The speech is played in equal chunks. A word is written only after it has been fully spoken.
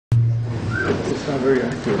It's not very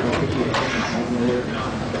accurate.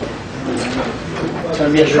 It's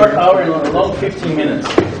going to be a short hour and a long 15 minutes.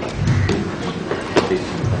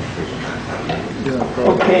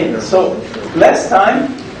 Okay, so last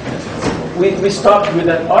time we stopped with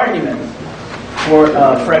an argument for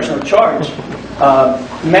fractional charge,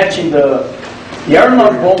 matching the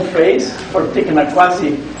Aronoff-Bohm phase for taking a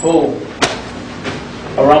quasi-whole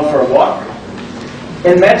around for a walk,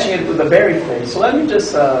 and matching it with the Berry phase. So let me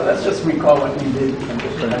just let's just recall what we did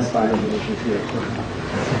last time.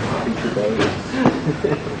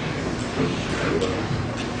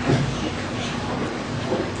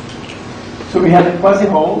 So we had a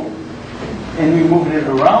quasi-hole, and we moved it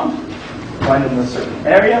around, right in a certain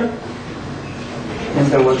area, and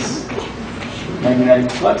there was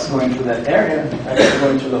magnetic flux going through that area, actually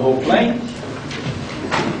going through the whole plane.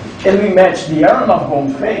 And we matched the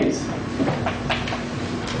Aronoff-Bohm phase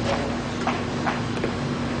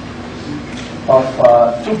of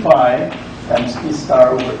 2 pi times E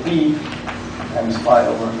star over E times phi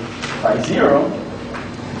over phi 0.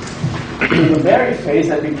 In the Berry phase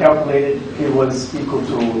that we calculated, it was equal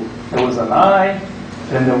to, there was an I,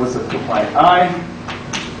 then there was a 2 pi I,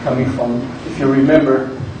 coming from, if you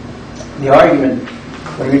remember the argument,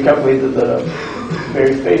 when we calculated the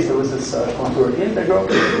Berry phase, there was this contour integral,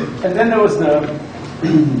 and then there was the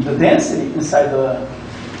density inside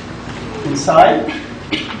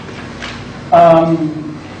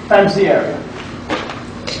times the area,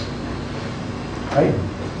 right?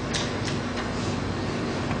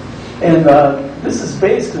 And this is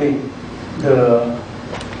basically the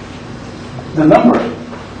number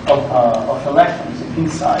of electrons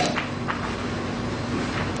inside,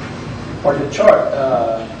 or the charge,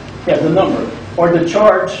 the number, or the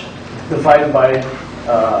charge divided by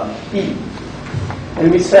E.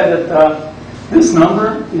 And we said that this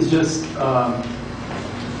number is just,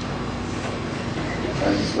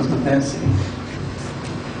 this was the density.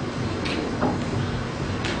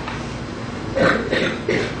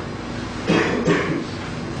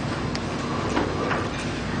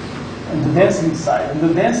 And the density side. And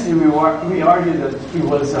the density, we argued that it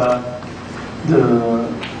was the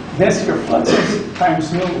density of fluxes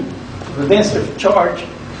times nu. The density of charge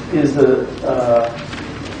is the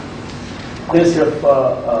density of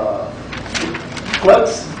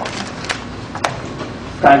flux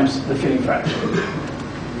times the filling fraction.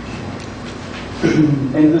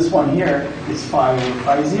 And this one here is phi over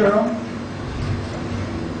phi 0.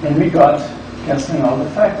 And we got, canceling all the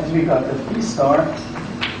factors, we got that E star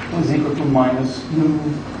was equal to minus nu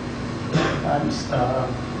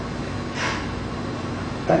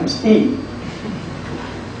times E.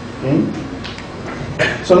 Okay?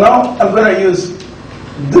 So now I'm going to use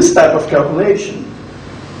this type of calculation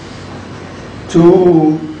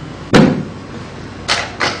to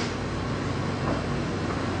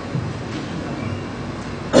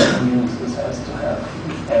this has to have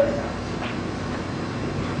area.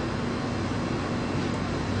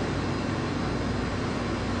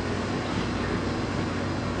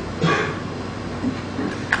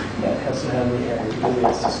 Yeah, it has to have the area because it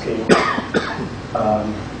has to scale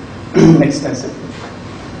extensively.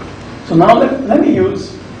 So now let me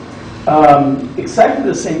use exactly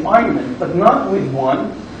the same argument, but not with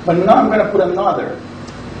one, but now I'm going to put another.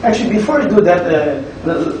 Actually, before I do that,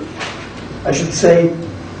 I should say,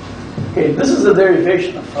 okay, this is the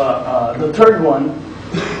derivation of the third one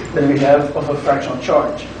that we have of a fractional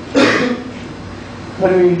charge.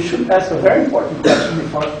 But we should ask a very important question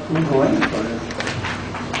before we go any further.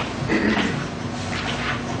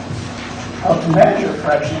 How to measure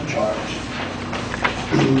fractional charge.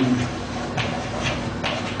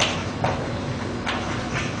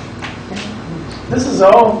 This is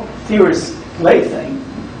all theorist's plaything.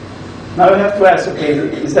 Now we have to ask, okay,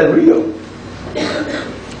 is that real?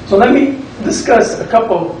 So let me discuss a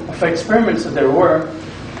couple of experiments that there were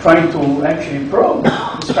trying to actually probe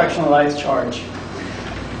this fractionalized charge.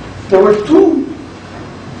 There are two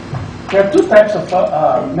types of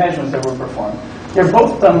measurements that were performed. They're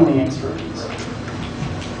both tunneling experiments.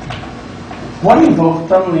 One involved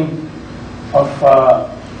tunneling of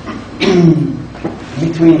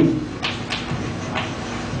between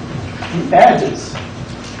the edges,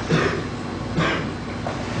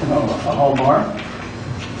 of a whole bar.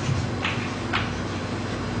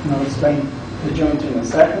 And I'll explain the geometry in a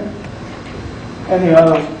second. And the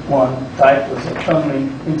other one type was a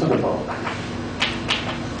tunneling into the bulk.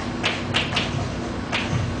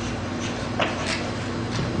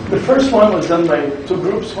 The first one was done by two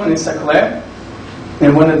groups, one in Saclay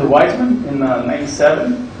and one at the Weizmann in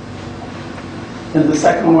 '97. And the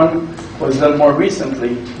second one was done more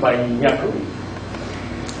recently by Jacobi.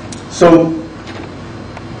 So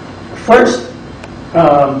First,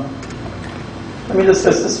 let me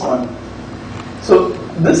discuss this one. So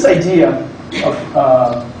this idea of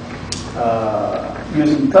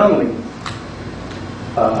using tunneling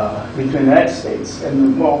between edge states,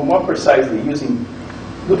 and more precisely looking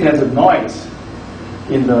at the noise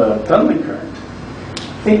in the tunneling current.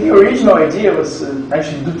 I think the original idea was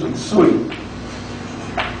actually due to Tsui.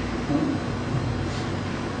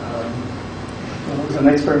 He was an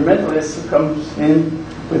experimentalist who comes in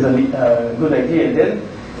with a good idea. And then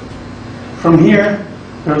from here,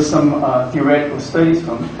 there are some theoretical studies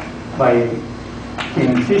by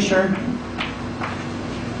King and Fisher,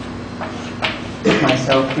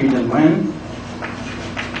 myself, Fried and Wen,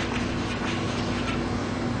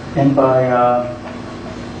 and by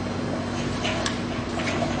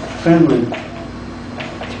Friendly,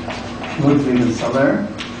 Ludwig and Saller,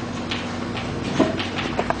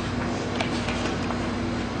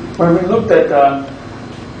 where we looked at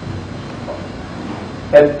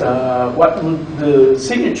what would the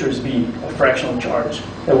signatures be of fractional charge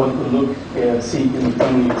that one could see in the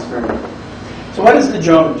tunneling experiment. So what is the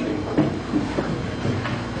geometry?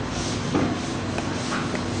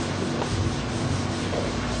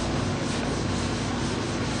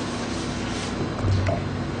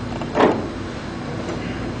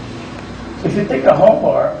 If you take a Hall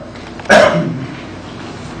bar,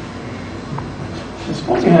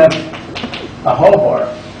 suppose you have a Hall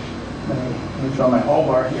bar. Let me draw my Hall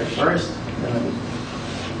bar here first. Then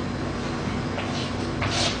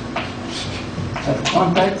I have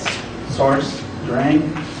contacts, source, drain.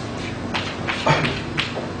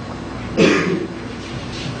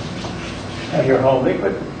 Have your whole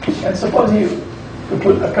liquid. And suppose you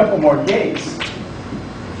put a couple more gates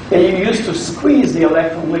that you use to squeeze the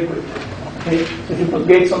electron liquid. Okay? So if you put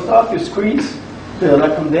gates on top, you squeeze the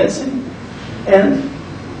electron density, and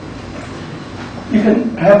you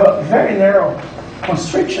can have a very narrow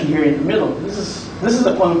constriction here in the middle. This is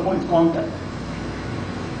a point-to-point contact.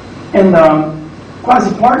 And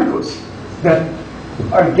quasi-particles that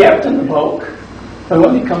are gapped in the bulk, but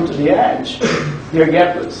when you come to the edge, they're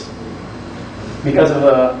gapless. Because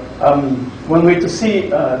of one way to see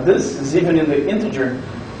this is even in the integer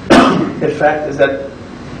effect is that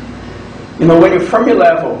when your Fermi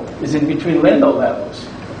level is in between Landau levels,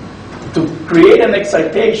 to create an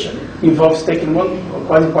excitation involves taking one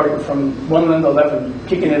quasi-particle from one Landau level and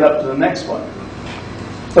kicking it up to the next one.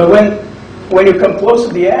 But when you come close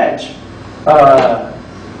to the edge,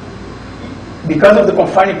 because of the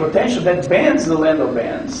confining potential, that bends the Landau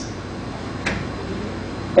bands.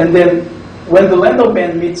 And then when the Landau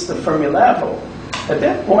band meets the Fermi level, at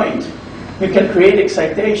that point, you can create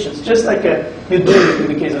excitations, just like you do in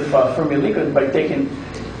the case of Fermi liquid by taking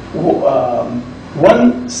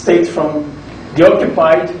one state from the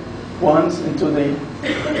occupied ones into the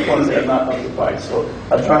ones that are not occupied. So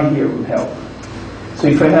a drawing here would help. So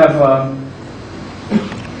if I have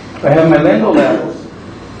my Landau levels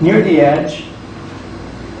near the edge,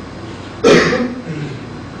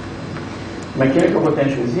 my chemical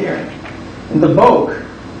potential is here. In the bulk,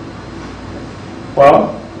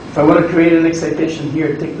 well, if I want to create an excitation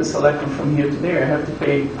here, take this electron from here to there, I have to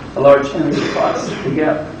pay a large energy cost to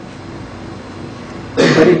gap.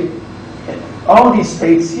 But all these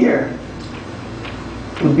states here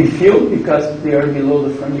would be filled because they are below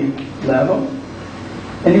the Fermi level.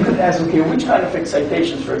 And you could ask, okay, which kind of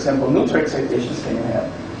excitations, for example, neutral excitations can you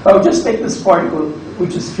have? Well, just take this particle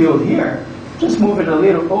which is filled here, just move it a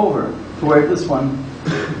little over to where this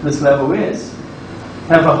level is.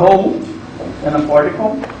 Have a hole and a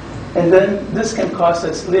particle, and then this can cost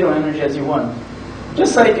as little energy as you want.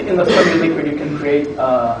 Just like in the Fermi liquid, you can create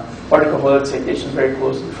particle excitations very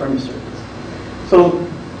close to the Fermi surface. So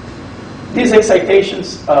these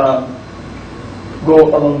excitations go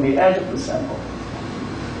along the edge of the sample.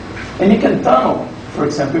 And you can tunnel, for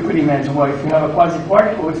example, you could imagine, well, if you have a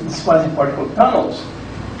quasi-particle, if this quasi-particle tunnels,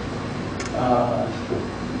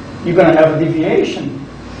 you're going to have a deviation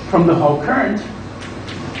from the Hall current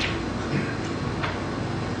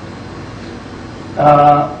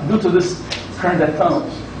due to this current that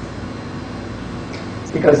tunnels.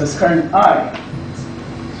 Because this current I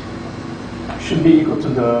should be equal to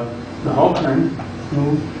the Hall current,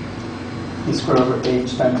 mu e squared over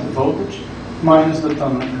h times the voltage, minus the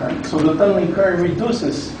tunneling current. So the tunneling current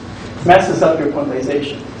messes up your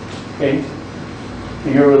quantization, okay?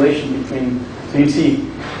 Your relation between, so you see,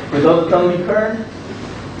 without the tunneling current,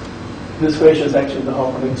 this ratio is actually the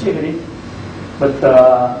Hall conductivity, but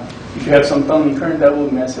if you have some tunneling current, that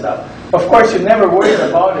will mess it up. Of course, you never worry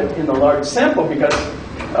about it in a large sample because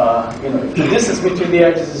if the distance between the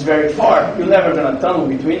edges is very far, you're never going to tunnel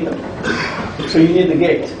between them. So you need the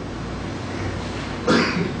gate.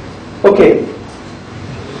 Okay.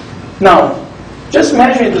 Now, just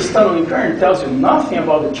measuring this tunneling current tells you nothing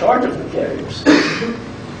about the charge of the carriers.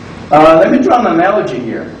 Let me draw an analogy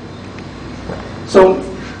here. So,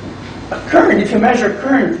 a current, if you measure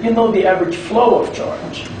current, you know the average flow of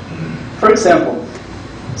charge. For example,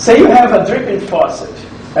 say you have a dripping faucet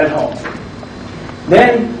at home.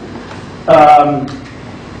 Then,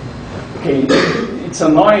 okay, it's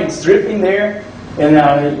annoying, it's dripping there,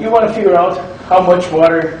 and you want to figure out how much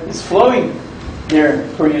water is flowing there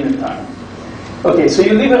per unit time. Okay, so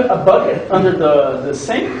you leave a bucket under the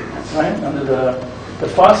sink, right, under the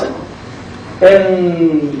faucet,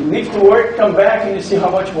 and leave to work, come back, and you see how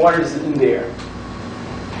much water is in there.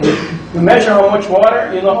 You measure how much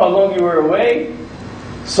water, you know how long you were away,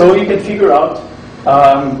 so you can figure out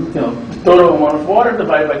the total amount of water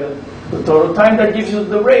divided by the total time. That gives you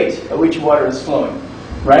the rate at which water is flowing,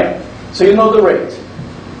 right? So you know the rate.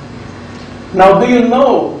 Now, do you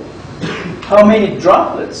know how many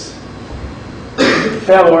droplets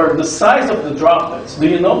fell, or the size of the droplets? Do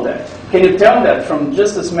you know that? Can you tell that from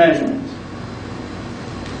just this measurement?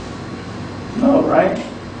 No, right?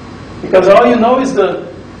 Because all you know is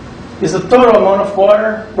the total amount of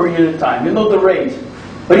water per unit time. You know the rate.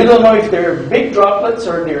 But you don't know if they're big droplets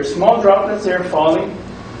or they're small droplets that are falling.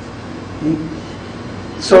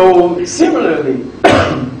 So similarly,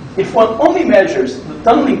 if one only measures the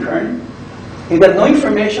tunneling current, you get no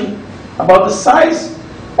information about the size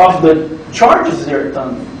of the charges they're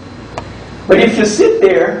tunneling. But if you sit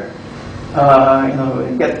there,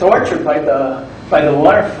 and get tortured by the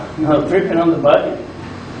water, dripping on the bucket,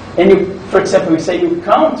 and you, for example, we say you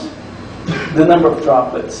count the number of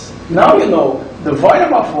droplets. Now you know the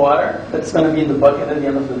volume of water that's going to be in the bucket at the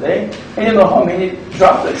end of the day, and you know how many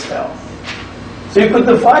droplets fell. So you could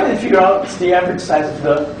divide and figure out the average size of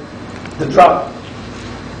the droplet.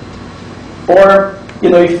 Or,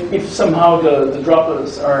 if somehow the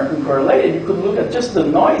droplets are uncorrelated, you could look at just the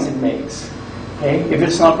noise it makes. Okay? If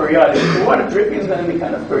it's not periodic, the water dripping is going to be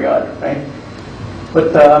kind of periodic, right?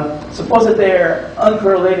 But suppose that they are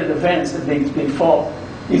uncorrelated events that they fall.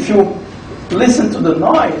 If you listen to the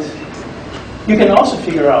noise, you can also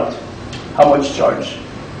figure out how much charge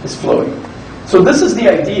is flowing. So this is the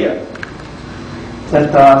idea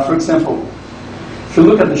that, for example, if you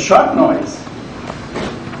look at the shock noise,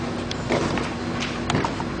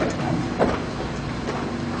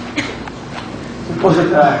 suppose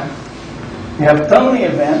that you have tunneling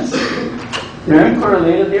events, they're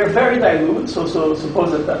uncorrelated, they're very dilute, so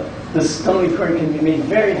suppose that this tunneling current can be made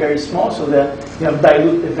very, very small so that you have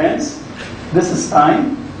dilute events. This is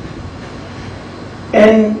time.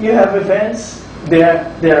 And you have events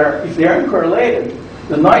that are, if they're uncorrelated,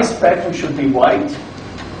 the noise spectrum should be white.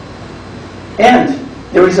 And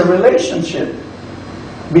there is a relationship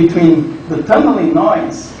between the tunneling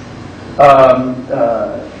noise,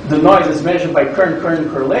 the noise is measured by current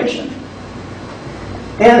correlation,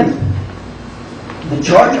 and the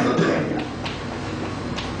charge of the carrier.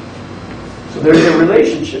 So there is a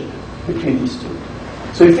relationship between these two.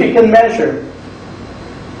 So if we can measure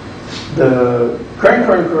the current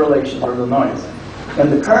correlation, or the noise,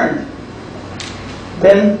 and the current,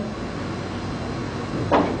 then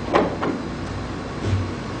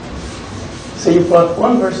say you plot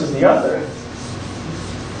one versus the other,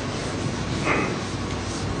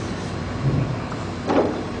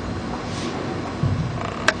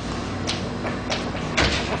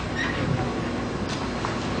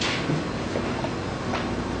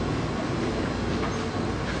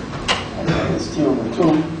 and that is T over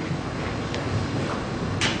 2.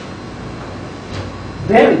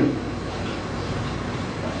 Then,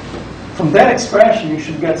 from that expression, you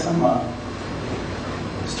should get some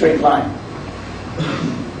straight line.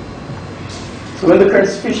 So when the current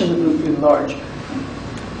is sufficiently large,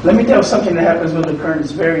 let me tell you something that happens when the current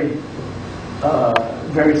is very,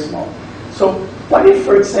 very small. So what if,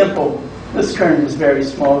 for example, this current is very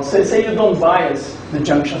small? Say you don't bias the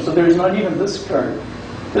junction, so there is not even this current.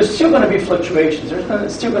 There's still going to be fluctuations.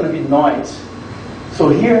 There's still going to be noise. So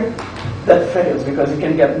here, that fails because you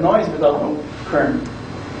can get noise without no current.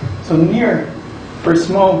 So for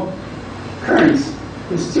small currents,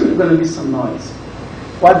 there's still going to be some noise.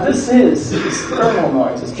 What this is thermal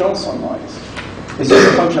noise, it's Johnson noise. It's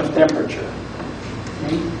just a function of temperature.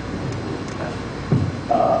 Okay?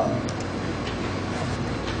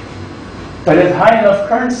 But at high enough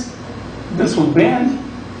currents, this will bend,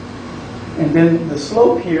 and then the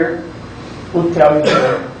slope here will tell you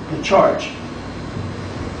the charge.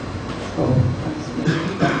 So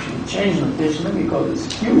let's actually change notation. Let me call this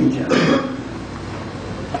Q in general.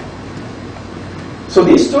 So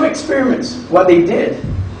these two experiments, what they did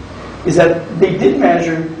is that they did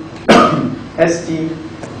measure ST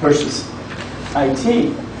versus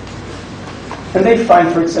IT. And they find,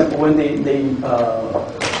 for example, when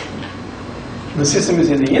the system is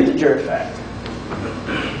in the integer effect,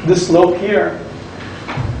 the slope here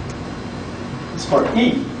is for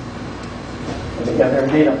E. And they get their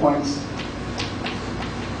data points.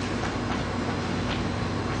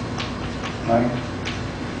 Right?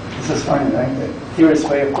 This is funny, right? The curious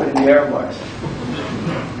way of putting the error bars.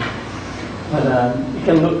 But you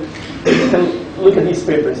can look at these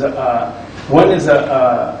papers. One is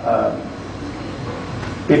a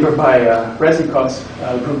paper by Reznikov's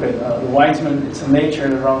group at Weizmann. It's in Nature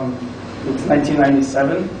around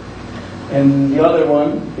 1997. And the other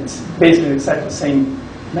one, it's basically exactly the same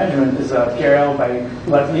measurement, is PRL by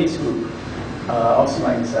Latvy's group, also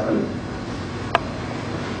 97.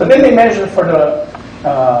 But then they measure for the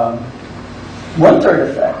 1/3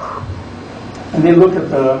 effect. And they look at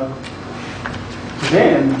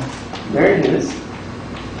then there it is.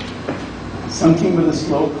 Something with a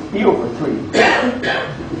slope E over 3.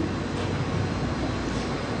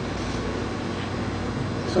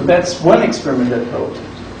 So that's one experiment that wrote.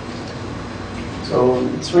 So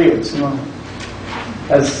it's real. It's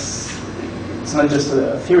not just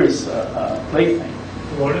a theorist plaything.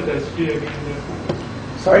 What is ST again?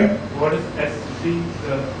 Sorry? What is ST?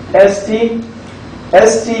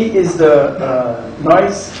 ST is the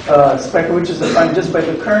noise spectrum, which is defined just by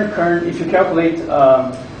the current. If you calculate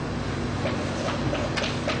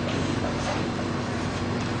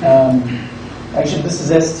actually, this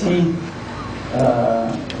is ST.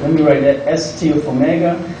 Let me write that ST of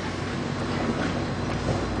omega.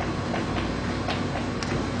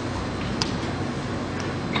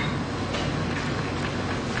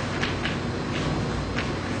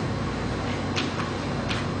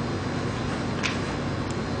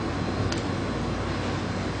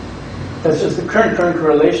 That's just the current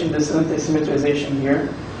correlation. This is anti-symmetrization here.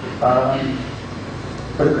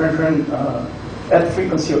 For the current at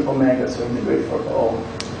frequency of omega, so integrate for all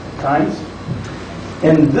times.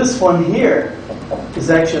 And this one here is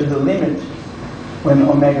actually the limit when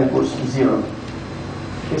omega goes to 0.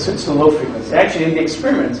 Okay, so it's the low frequency. Actually, in the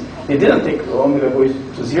experiment, they didn't take omega goes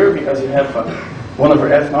to 0 because you have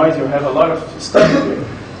 1/f noise. You have a lot of stuff here.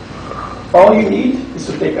 All you need is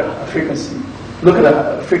to take a frequency. Look at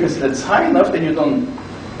a frequency that's high enough that you're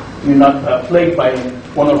not plagued by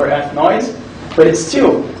 1/f noise, but it's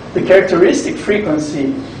still the characteristic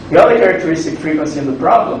frequency. The other characteristic frequency in the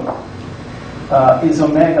problem is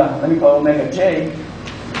omega. Let me call omega j.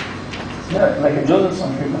 Yeah, like a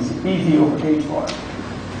Josephson frequency, EV over h bar.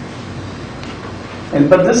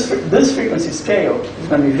 But this frequency scale is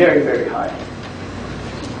going to be very, very high.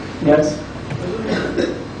 Yes.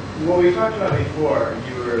 What we talked about before,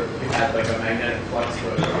 you had like a magnetic flux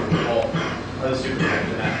going through the hole of the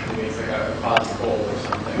superconductor that actually makes like a cosmic hole or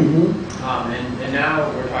something. Mm-hmm. And now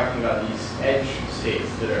we're talking about these edge states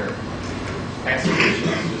that are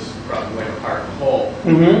excitations just from like a part of the hole.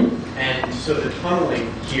 Mm-hmm. And so the tunneling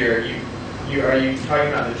here, are you talking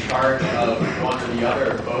about the charge of one or the other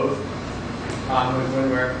or both when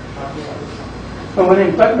we're talking about this? But when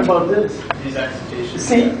I'm talking about this, These excitations.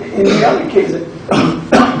 see, in the other case,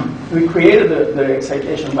 we created the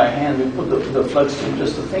excitation by hand. We put the flux through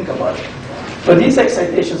just to think about it. But these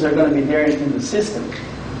excitations are going to be there in the system.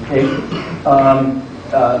 Okay,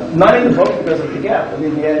 not in the bulk because of the gap, but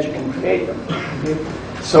in the edge you can create them. Okay?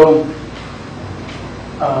 So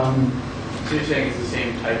you're saying it's the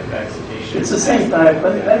same type of excitation? it's the same type.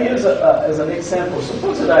 Let me use as an example.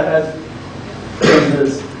 Suppose that I had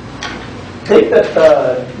this. Take that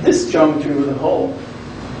this geometry with a hole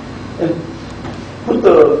and put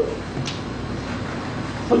the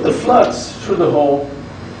flux through the hole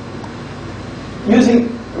using.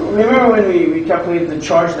 Remember when we calculate the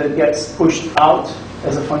charge that gets pushed out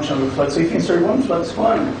as a function of the flux? So if you insert one flux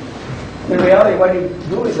 1, in reality what you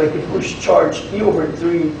do is like you push charge E over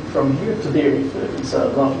 3 from here to there. It's a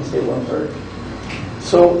long, say 1/3.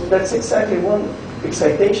 So that's exactly one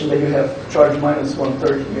excitation that you have charge minus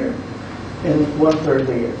 1/3 here and 1/3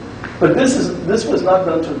 there. But this was not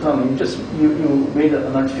done through tunneling. You made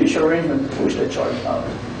an artificial arrangement to push the charge out.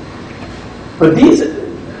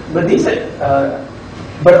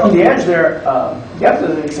 But on the edge there, you have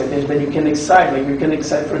the excitation that you can excite. Like you can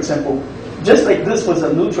excite, for example, just like this was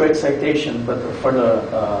a neutral excitation, but for the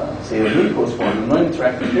say a glucose form, a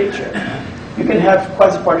non-interacting picture, you can have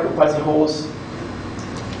quasi-particle, quasi-holes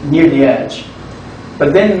near the edge.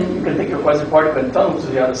 But then you can take your quasi-particle and tunnel to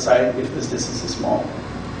the other side if this distance is small.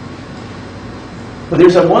 But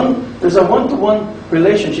there's a one-to-one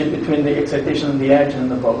relationship between the excitation on the edge and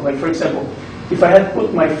the bulk. Like for example, if I had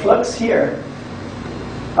put my flux here,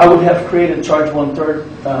 I would have created charge 1/3,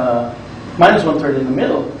 minus 1/3 in the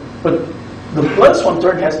middle, but the plus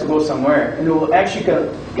 1/3 has to go somewhere, and it will actually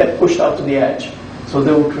get pushed out to the edge. So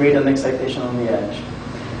they will create an excitation on the edge.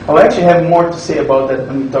 I'll actually have more to say about that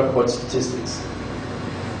when we talk about statistics.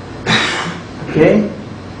 Okay?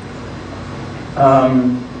 All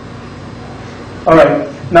right.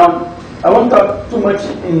 Now, I won't talk too much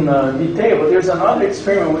in detail, but there's another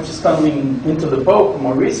experiment which is coming into the book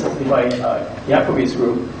more recently by Jacobi's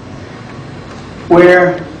group,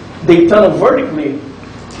 where they tunnel vertically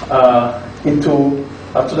into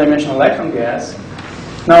a two-dimensional electron gas.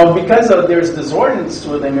 Now, because there's disordinance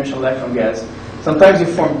to a dimensional electron gas, sometimes you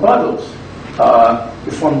form puddles,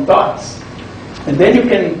 you form dots, and then you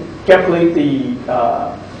can calculate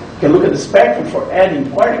can look at the spectrum for adding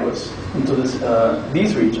particles into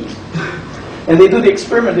these regions. And they do the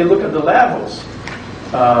experiment, they look at the levels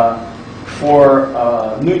for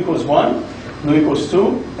nu equals 1, nu equals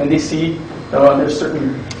 2, and they see there's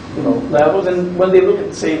certain levels. And when they look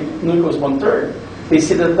at, say, nu equals 1/3, they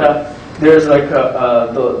see that there's like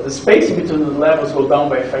the spacing between the levels go down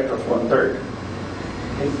by a factor of 1/3.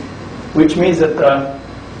 Okay? Which means that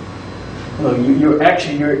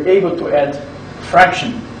you're able to add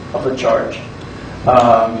fraction of the charge.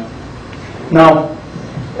 Now,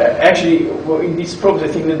 actually, in these probes, I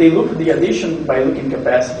think that they look at the addition by looking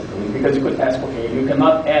capacitively, because you could ask, okay, you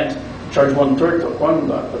cannot add charge 1/3 to a quantum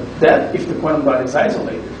dot, but that if the quantum dot is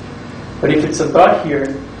isolated. But if it's a dot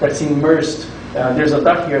here that's immersed, there's a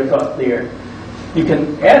dot here, a dot there, you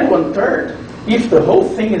can add 1/3 if the whole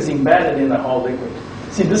thing is embedded in the Hall liquid.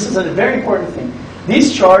 See, this is a very important thing.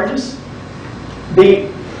 These charges, they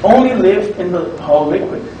only live in the Hall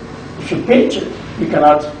liquid. If you pinch it, you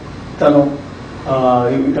cannot tunnel,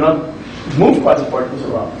 you cannot move quasiparticles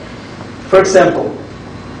around. For example,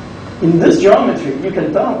 in this geometry, you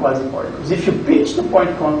can tunnel quasiparticles. If you pinch the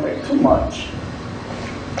point contact too much,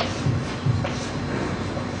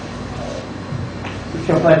 if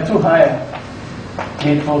you apply too high a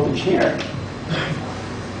gate voltage here,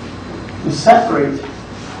 you separate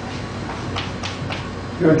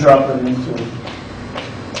your droplet into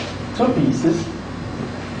two pieces,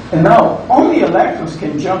 and now only electrons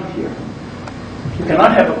can jump here. You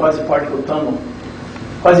cannot have a quasiparticle tunnel.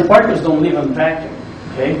 Quasiparticles don't live in vacuum,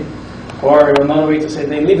 okay? Or another way to say,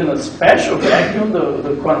 they live in a special vacuum,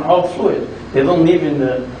 the quantum Hall fluid. They don't live in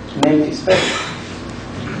the empty space.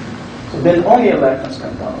 So then only electrons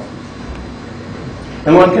can tunnel.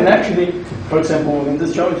 And one can actually, for example, in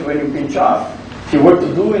this geometry, when you pinch off, if you were to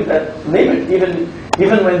do in that limit,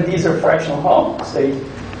 even when these are fractional Hall state,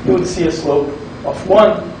 you would see a slope of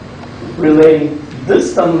 1 relating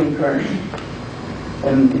this tunneling current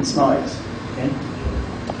and its noise. Okay?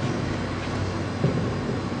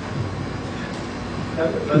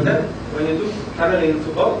 But then, when you do tunneling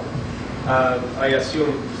to both, I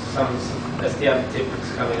assume some STM tip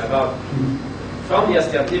is coming about. From the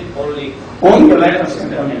STM tip, only electrons can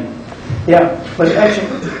come in. Yeah, but actually,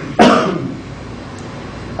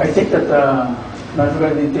 I think that, I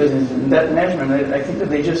forgot the details in that measurement, I think that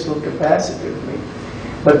they just look capacitively.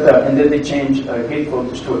 But, and then they change gate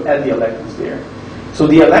voltage to add the electrons there. So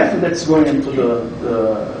the electron that's going into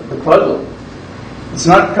the puddle, it's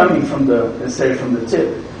not coming from necessarily from the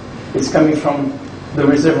tip. It's coming from the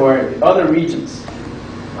reservoir, the other regions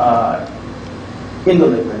in the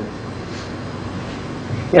liquid.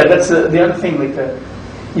 Yeah, that's the other thing. Like,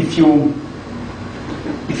 if you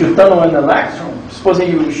tunnel an electron,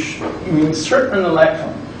 supposing you insert an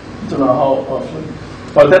electron into the Hall of fluid,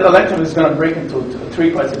 well, that electron is going to break into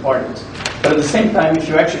 3 quasiparticles. But at the same time, if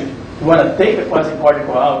you actually want to take a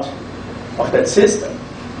quasiparticle out of that system,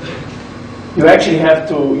 you actually have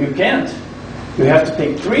to, you can't. You have to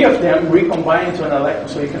take 3 of them, recombine into an electron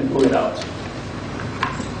so you can pull it out.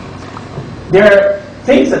 There are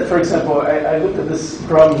things that, for example, I looked at this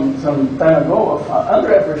problem some time ago of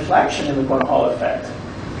under reflection in the quantum Hall effect.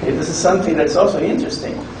 Okay, this is something that's also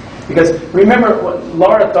interesting. Because remember what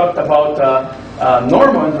Laura talked about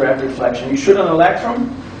normal under reflection. You shoot an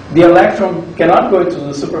electron, the electron cannot go into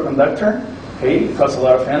the superconductor, okay, it costs a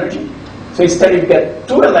lot of energy. So instead you get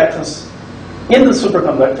 2 electrons in the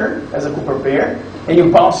superconductor as a Cooper pair, and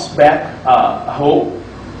you bounce back a hole.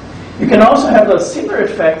 You can also have a similar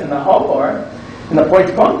effect in the Hall bar, in a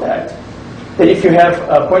point contact, that if you have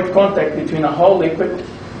a point contact between a Hall liquid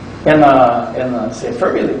and say, a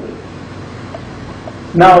Fermi liquid.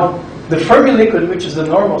 Now, the Fermi liquid, which is the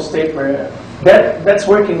normal state where that's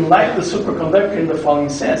working like the superconductor in the following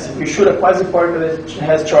sense. If you shoot a quasiparticle that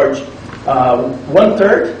has charge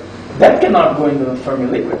 1/3, that cannot go into the Fermi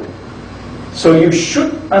liquid. So you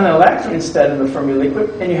shoot an electron instead in the Fermi liquid,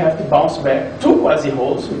 and you have to bounce back two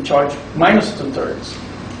quasi-holes with charge minus 2/3.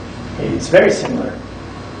 Okay, it's very similar.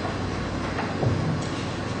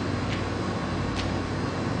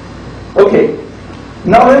 Okay,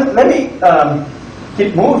 now let me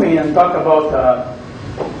keep moving and talk about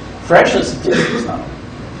fractional statistics now.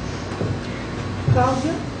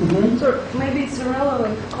 Claudio? So maybe it's a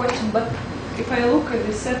relevant question, but if I look at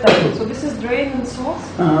this setup, so this is drain and source,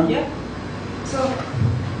 yeah? So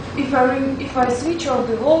if I switch off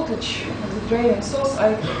the voltage of the drain and source,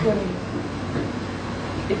 I can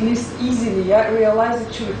at least easily realize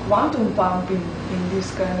actually quantum pumping in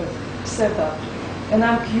this kind of setup. And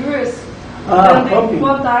I'm curious, then the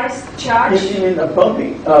quantized charge. You mean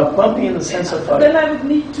pumping in the sense of. Then I would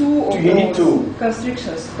need two of you need those two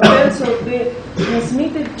constrictions. But then, so the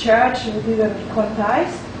transmitted charge will be then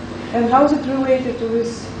quantized, and how is it related to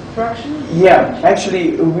this fraction? Yeah,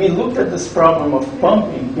 actually, we looked at this problem of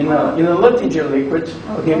pumping in a Luttinger liquid,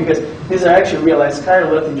 okay, because these are actually realized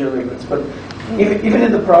chiral Luttinger liquids. But even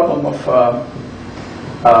in the problem of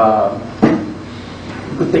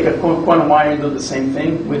you could take a quantum wire and do the same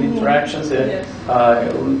thing with interactions and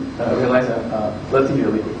realize a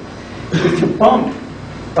Luttinger liquid. If you pump,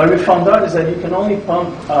 what we found out is that you can only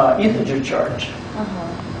pump integer charge.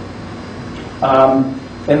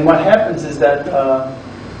 And what happens is that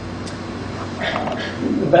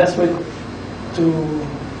the best way to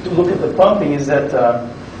look at the pumping is that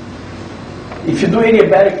if you do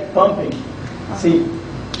adiabatic pumping, see,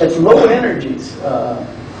 at low energies,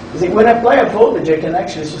 see, when I apply a voltage, I can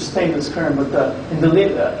actually sustain this current, but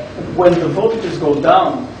when the voltages go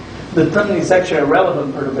down, the tunnel is actually a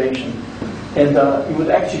relevant perturbation, and it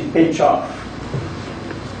would actually pitch off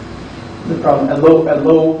the problem at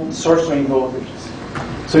low source drain voltages.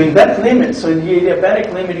 So in that limit, so in the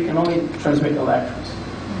adiabatic limit, you can only transmit electrons.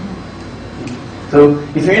 So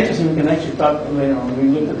if you're interested, you can actually talk later on. We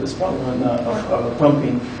looked at this problem of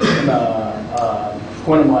pumping in a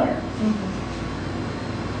quantum wire.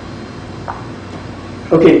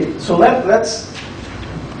 Okay, so let's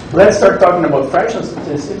start talking about fractional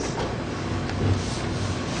statistics.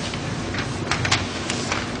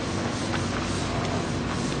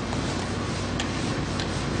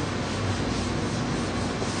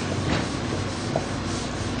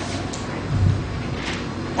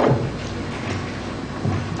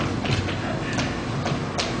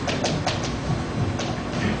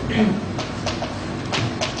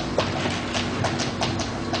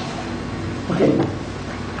 Okay.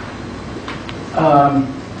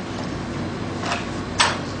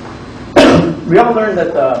 We all learned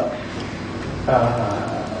that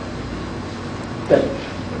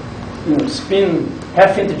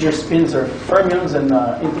half integer spins are fermions and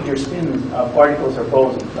integer spin particles are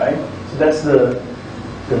bosons, right? So that's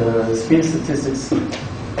the spin statistics.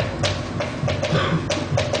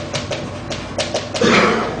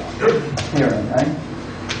 Here, right?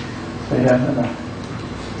 So you have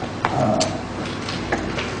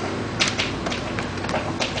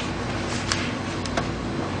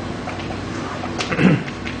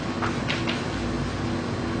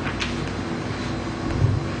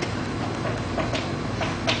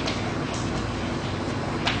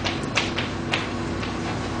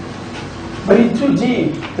but in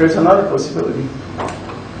 2D, there's another possibility,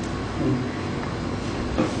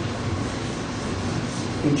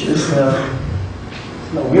 which is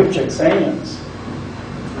Wilczek-Sanyans.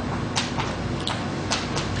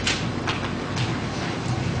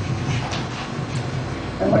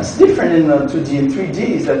 And what's different in 2D and 3D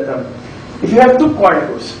is that if you have two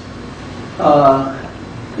particles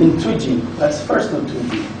in 2D, let's first do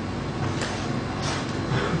 2D.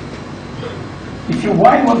 If you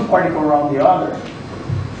wind one particle around the other,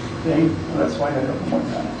 okay, let's wind it a couple more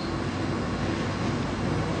times.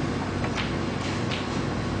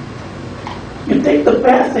 You take the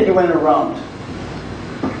path that you went around.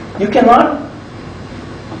 You cannot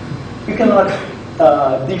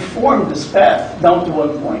deform this path down to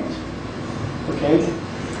one point. Okay,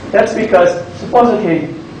 that's because suppose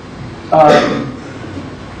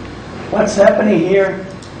what's happening here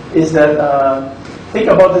is that think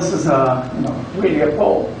about this as really a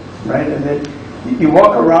pole, right? And then you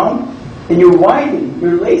walk around and you're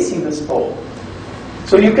lacing this pole.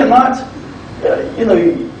 So you cannot,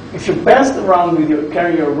 if you passed around with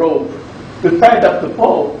carrying your rope, you tied up the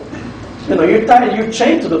pole. You're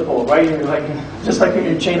chained to the pole, right? You're just like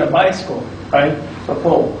you chain a bicycle, right? A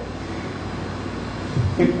pole.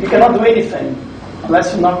 You cannot do anything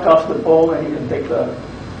unless you knock off the pole and you can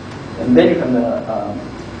and then you can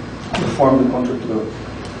deform the contour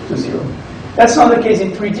to 0. That's not the case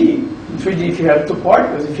in 3D. In 3D, if you have two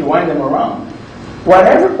particles, if you wind them around,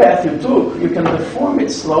 whatever path you took, you can deform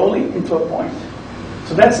it slowly into a point.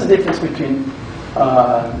 So that's the difference between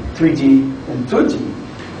 3D and 2D.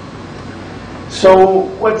 So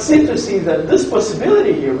what's interesting is that this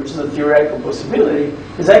possibility here, which is a theoretical possibility,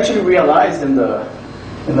 is actually realized in the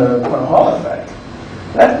quantum Hall effect.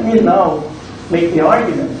 Let me now make the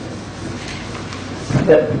argument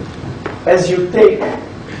that as you take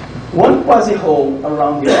one quasi-hole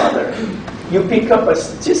around the other, you pick up a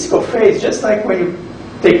statistical phase, just like when you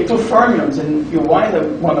take two fermions and you wind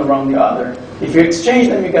them one around the other. If you exchange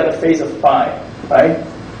them, you get a phase of pi, right?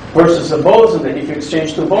 Versus a boson, then if you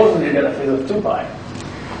exchange two bosons, you get a phase of 2 pi.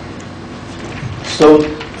 So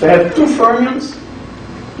if I have two fermions,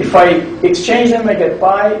 if I exchange them, I get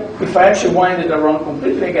pi. If I actually wind it around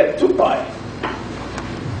completely, I get 2 pi.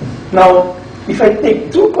 Now, if I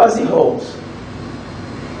take two quasi-holes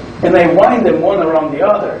and I wind them one around the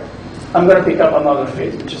other, I'm going to pick up another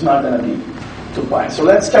phase, which is not going to be 2 pi. So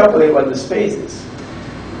let's calculate what this phase is.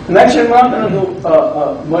 And actually, I'm not going to do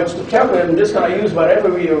much to calculate. I'm just going to use whatever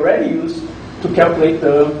we already used to calculate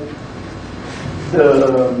the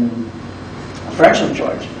fractional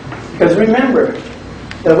charge. Because remember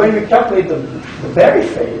that when we calculate the Berry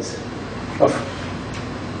phase of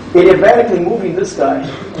adiabatically moving this guy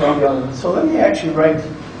around the other. So let me actually write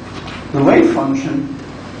the wave function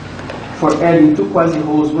for adding two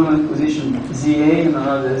quasi-holes, one at position ZA and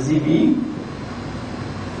another ZB.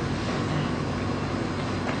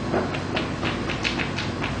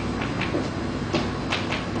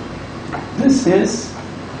 This is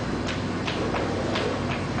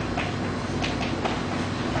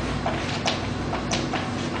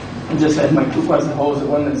I just add my two quasi-holes,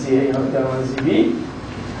 one at ZA and the other one at ZB.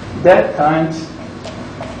 That times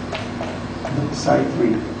the psi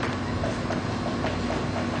 3.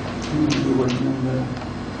 We're working on the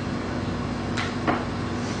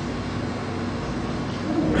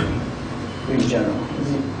in general.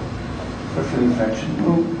 For filling fraction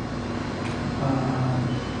group.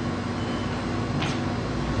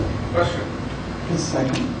 Question. Just a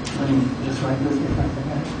second. Let me just write this different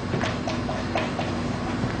again.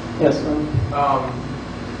 Yes, Do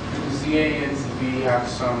ZA and ZB have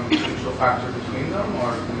some neutral factor between them,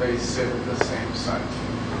 or do they sit at the same site?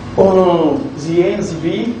 Oh, no. ZA and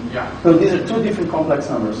ZB? Yeah. No, these are two different complex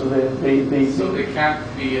numbers. So So they can't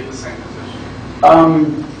be at the same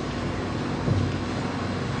position?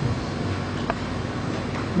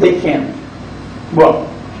 They can. Well,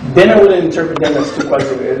 then I would interpret them as two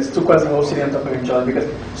quasi-holes sitting on top of each other, because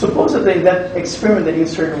supposedly that experiment that you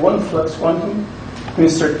insert one flux quantum, you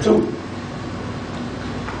insert two.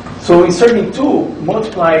 So inserting two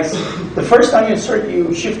multiplies, the first time you insert,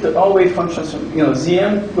 you shift all wave functions from,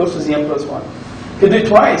 Zm goes to Zm plus 1. If you do it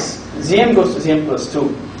twice, Zm goes to Zm plus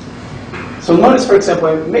 2. So notice, for example,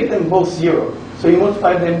 I make them both 0. So you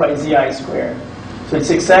multiply them by Zi squared. So it's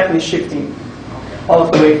exactly shifting all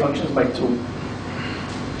of the wave functions by 2.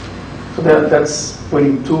 So that's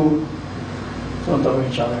putting two on top of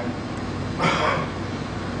each other.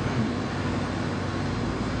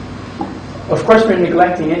 Of course, we're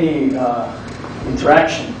neglecting any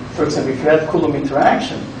interaction. For example, if you had Coulomb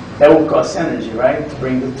interaction, that would cost energy, right, to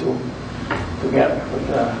bring the two together. But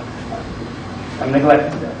I'm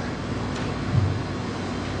neglecting that.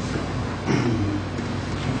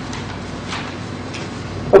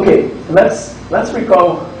 Okay, let's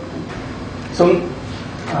recall. So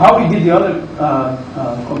how we did the other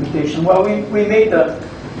computation? Well, we made the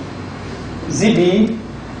ZB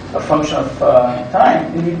a function of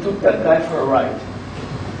time, and we took that guy for a ride.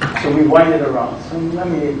 So we wind it around. So let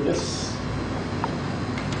me just,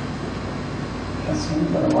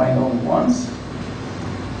 I'm going to wind on once.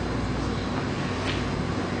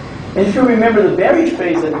 And if you remember the Berry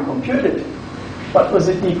phase that we computed, what was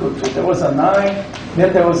it equal to? There was an I,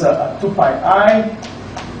 then there was a 2 pi I,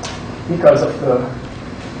 because of the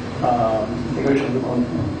integration of the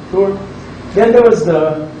contour. Then there was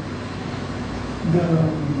the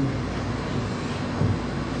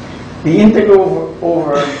integral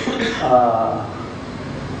over a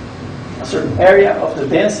certain area of the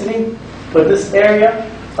density, but this area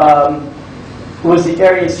was the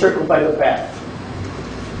area encircled by the path.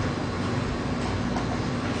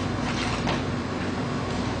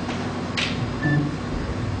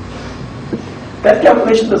 That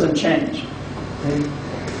calculation doesn't change.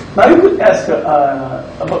 Now you could ask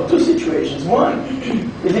about two situations. One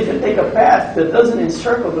is if you take a path that doesn't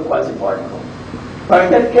encircle the quasi-particle. Now in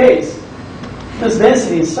that case, this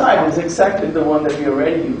density inside is exactly the one that we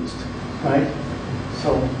already used, right?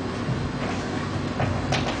 So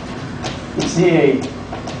ZA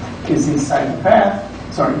is inside the path,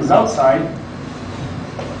 sorry, is outside,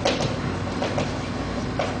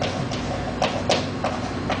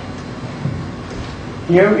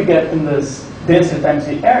 here we get in this density times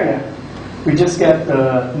the area, we just get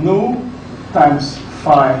the nu times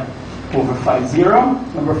phi over phi 0,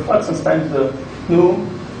 number of fluxes times the nu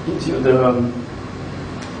gives you the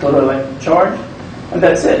total electric charge, and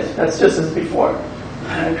that's it. That's just as before.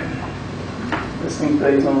 This thing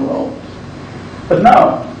plays no role. But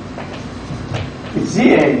now, if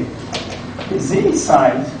ZA is Z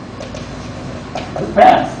inside the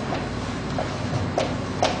path,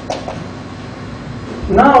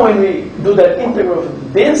 now when we do that integral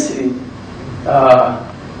of the density,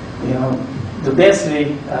 the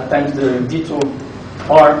density times the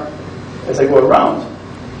d2r as I go around,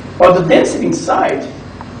 well, the density inside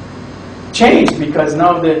changed because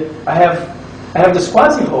now I have this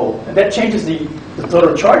quasi-hole, and that changes the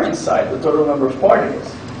total charge inside, the total number of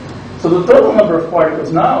particles. So the total number of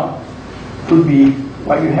particles now could be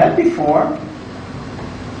what you had before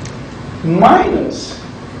minus,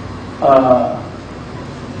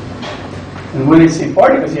 and when I say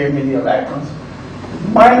particles here, I mean the electrons,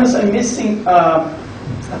 minus I'm missing a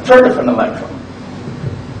third of an electron,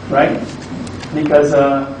 right? Because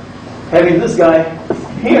having this guy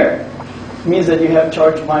here means that you have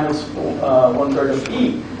charge minus 1/3 of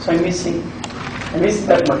E. So I'm missing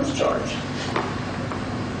that much charge.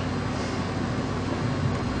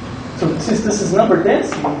 So since this is number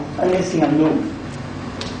density, I'm missing a nu.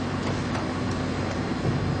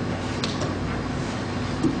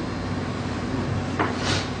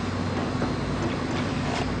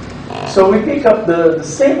 So we pick up the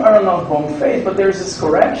same Aronoff-Bohm phase, but there's this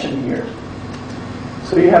correction here.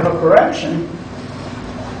 So you have a correction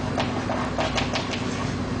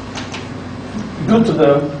due to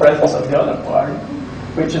the presence of the other part,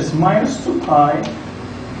 which is minus 2 pi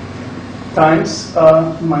times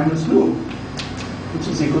minus nu, which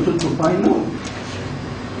is equal to 2 pi nu.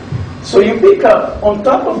 So you pick up, on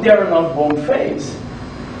top of the Aronoff-Bohm phase,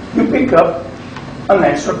 you pick up an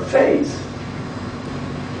extra phase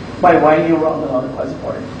by winding around another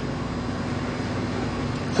quasi-particle.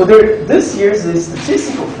 So this here is the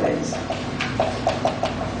statistical phase.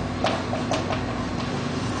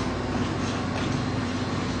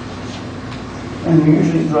 And we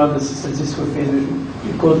usually draw the statistical phase,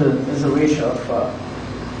 we call it as a ratio of,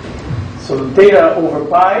 so theta over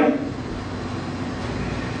pi,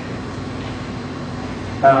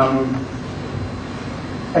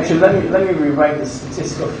 actually let me rewrite the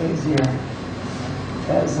statistical phase here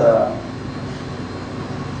as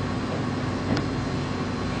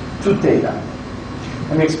 2 theta.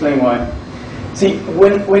 Let me explain why. See,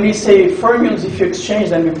 when you say fermions, if you exchange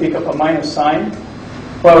them, you pick up a minus sign.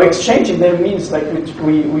 Well, exchanging them means like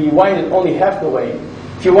we wind it only half the way.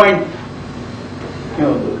 If you wind,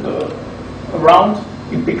 around,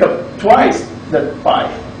 you pick up twice that pi.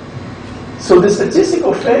 So the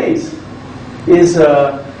statistical phase is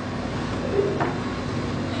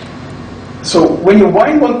so when you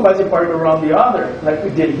wind one quasi-particle around the other, like we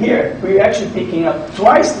did here, we're actually picking up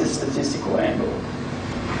twice the statistical angle.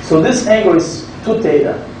 So this angle is 2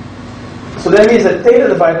 theta. So that means that theta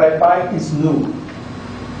divided by pi is nu.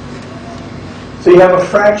 So you have a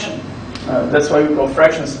fraction. That's why we call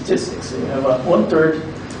fraction statistics. So you have a 1/3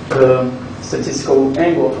 the statistical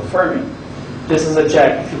angle of a fermion. This is a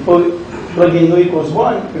check. If you plug in nu equals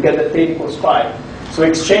 1, you get that theta equals pi. So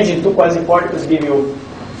exchanging 2 quasi-particles give you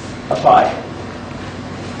a pi.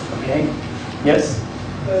 Okay? Yes?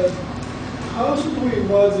 How should we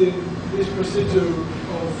imagine this procedure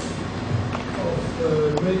of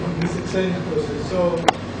making this exchange process? So,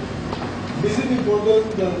 is it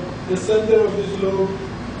important that the center of this loop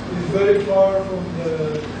is very far from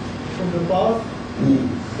the path?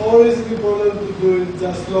 Or is it important to do it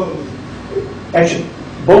just slowly? Actually,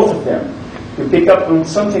 both of them. You pick up on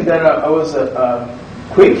something that I was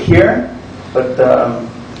quick here, but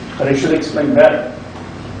I should explain better.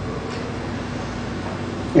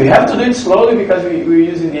 You have to do it slowly because we're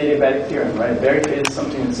using the adiabatic theorem, right? Very is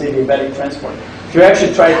something that's adiabatic transport. If you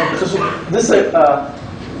actually try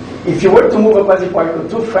if you were to move a quasi-particle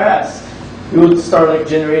too fast, you would start like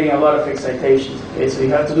generating a lot of excitations. Okay, so you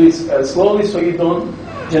have to do it slowly so you don't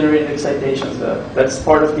generate excitations. That's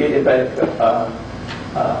part of the adiabatic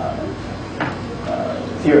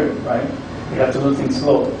theorem, right? You have to do things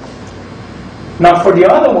slowly. Now for the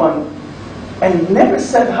other one, I never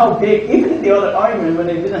said how big, even in the other argument when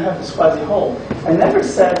they didn't have this quasi-hole, I never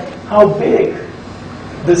said how big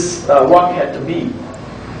this walk had to be.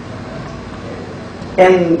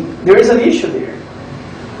 And there is an issue there.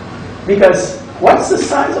 Because what's the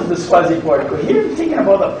size of this quasi-particle? Here I'm thinking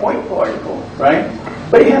about a point particle, right?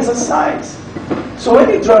 but it has a size. So when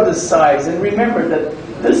you draw the size, and remember that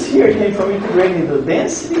this here came from integrating the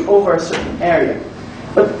density over a certain area.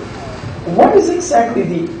 But what is exactly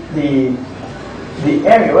the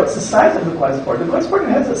area? What's the size of the quasi-particle? The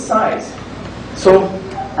quasi-particle has a size. So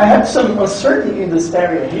I have some uncertainty in this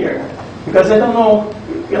area here, because I don't know,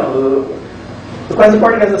 the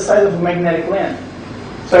quasi-particle has the size of a magnetic length.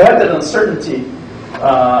 So I have that uncertainty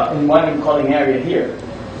in what I'm calling area here.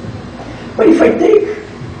 But if I take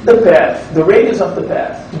the path, the radius of the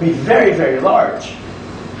path, to be very, very large,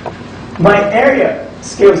 my area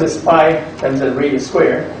scales as pi times the radius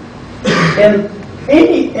squared, and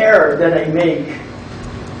any error that I make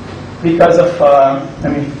because of,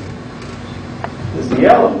 this is the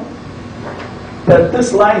yellow, that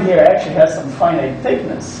this line here actually has some finite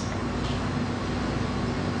thickness.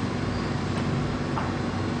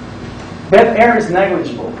 That error is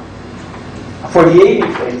negligible. For the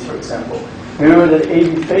AB phase, for example, remember that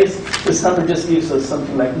AB phase, this number just gives us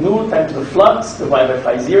something like nu times the flux divided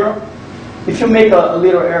by phi 0. If you make a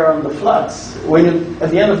little error on the flux, at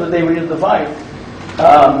the end of the day when you divide,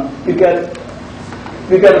 you get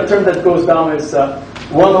a term that goes down as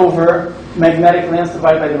 1 over magnetic length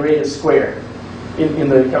divided by the radius squared in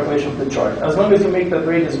the calculation of the charge. As long as you make that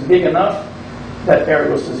radius big enough, that error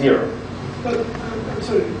goes to 0. But, I'm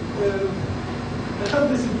sorry, I have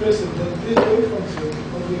this impression that this wave function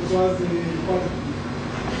of the quasi-particle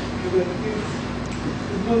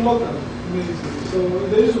is not local, basically. So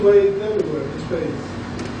there is wave everywhere in space.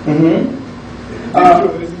 Mm-hmm.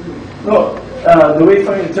 No, the wave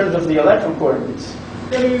function in terms of the electron coordinates.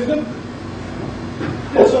 Yeah, it's not.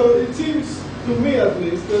 Yeah, so it seems to me, at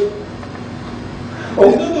least, that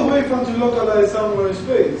it's not a wave function localized somewhere in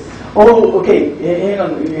space. Oh, okay. Hang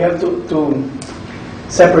on. You have to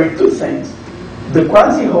separate two things. The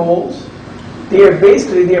quasi-holes, they are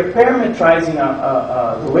parametrizing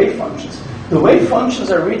the wave functions. The wave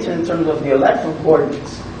functions are written in terms of the electron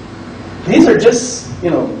coordinates. These are just,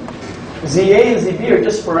 ZA and ZB are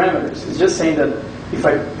just parameters. It's just saying that if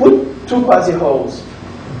I put two quasi-holes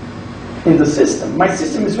in the system, my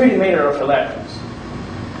system is really made out of electrons.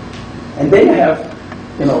 And they have,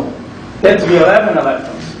 10 to the 11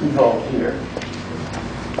 electrons involved here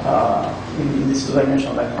in this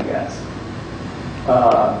two-dimensional electron gas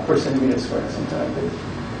per centimeter squared, something like this.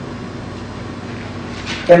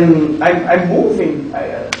 And I'm moving,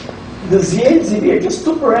 the ZA and ZB are just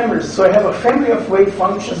two parameters, so I have a family of wave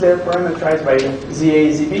functions that are parameterized by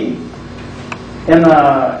ZA, ZB. And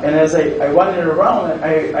as I wander around,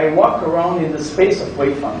 I walk around in the space of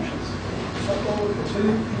wave functions. So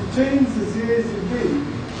you change the ZA, ZB,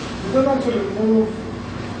 you don't actually move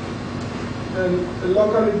a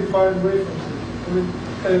locally defined wave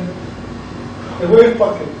function. A wave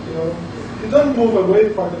packet, You don't move a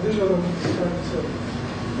wave packet, this is what I'm trying to say.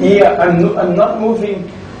 Yeah, I'm not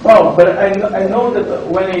moving. Well, but I know that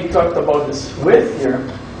when I talked about this width here,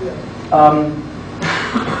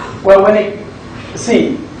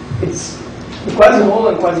 it's the quasi-hole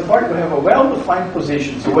and quasi-particle have a well-defined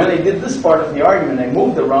position. So when I did this part of the argument, I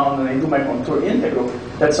moved around and I do my contour integral.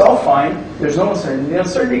 That's all fine. There's no uncertainty. The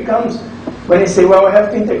uncertainty comes when I say, well, I have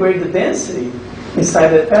to integrate the density inside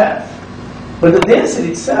that path. But the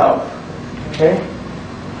density itself, okay,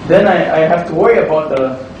 then I have to worry about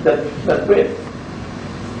that width.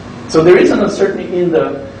 So there is an uncertainty in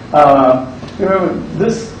the, remember,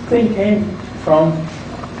 this thing came from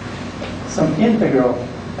some integral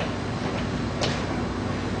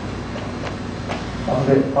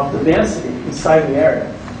of the density inside the area.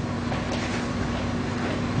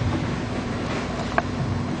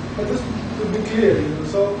 But just to be clear,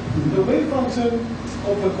 so the wave function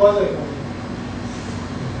of the quasi-hole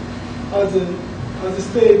as a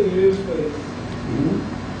state in real space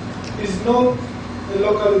is not a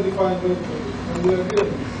locally defined wave function. And we agree on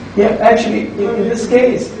this. Yeah, actually, in this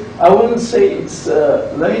case, I wouldn't say it's,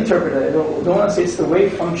 let me interpret it. I don't want to say it's the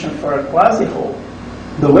wave function for a quasi-hole.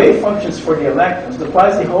 The wave functions for the electrons, the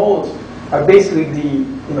quasi-holes are basically the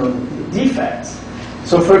defects.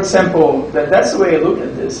 So for example, that's the way I look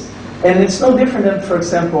at this. And it's no different than, for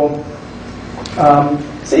example,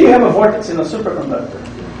 say you have a vortex in a superconductor,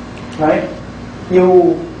 right?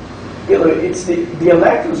 It's the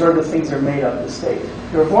electrons are the things that are made of the state.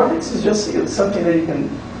 Your vortex is just something that you can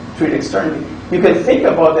treat externally. You can think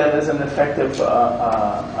about that as an effective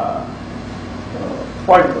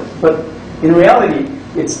particle, but in reality,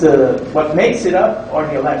 it's what makes it up are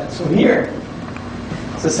the electrons. So here,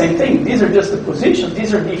 it's the same thing. These are just the positions.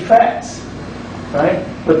 These are defects, right?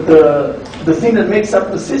 But the thing that makes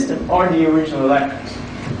up the system are the original electrons.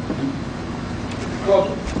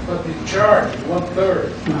 Claudio, but the charge,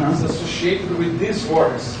 1/3, is associated with this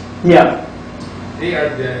vortex. Yeah. They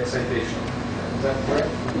are the excitation. Is that correct?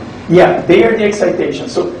 Yeah, they are the excitation.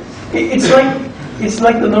 So it's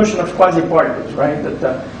like the notion of quasi-particles, right?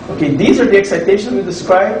 That okay, these are the excitations we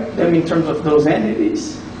describe them in terms of those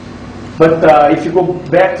entities. But if you go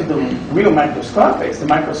back to the real microscopics,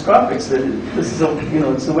 this is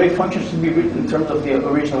it's the way functions should be written in terms of the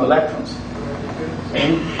original electrons.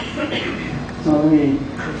 And so let me.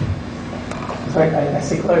 Sorry, I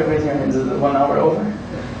see Claudia raising her hands. Is it 1 hour over?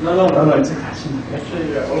 No, It's a question.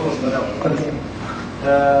 Actually, almost 1 hour. Okay.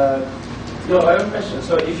 No, I have a question.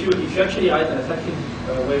 So if you actually write an effective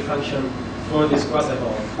wave function for this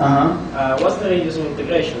quasi-ball, what's the reducing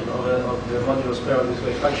integration of the modular square of this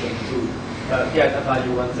wave function to get a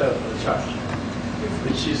value 1/3 of the charge,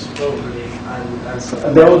 which is probably an answer?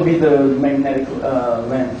 That would be the magnetic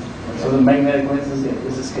length. So the magnetic length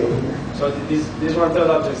is the scale here. So these 1/3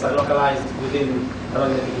 objects are localized within a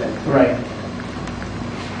magnetic length. Right.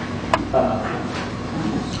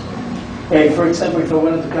 And for example, if I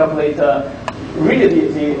wanted to calculate really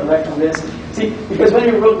the electron density, see, because when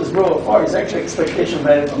you wrote this rho of r, it's actually expectation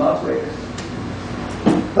value of an operator.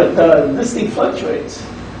 But this thing fluctuates.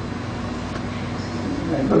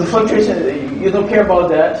 Right? But the fluctuation, you don't care about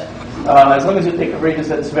that as long as you take a radius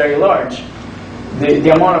that's very large.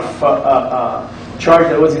 The amount of charge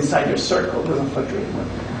that was inside your circle doesn't fluctuate.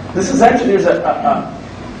 This is actually,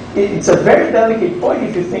 it's a very delicate point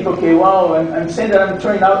if you think, okay, wow, I'm saying that I'm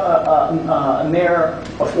turning out an error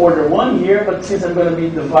of order 1 here, but since I'm going to be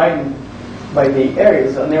dividing by the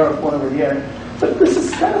areas, an error of 1 over the area. But this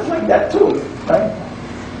is kind of like that too, right?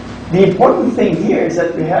 The important thing here is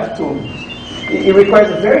that we have to, it requires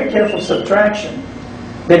a very careful subtraction,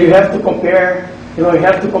 that you have to compare, you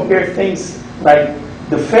have to compare things like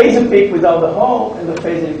the phase you pick without the hole and the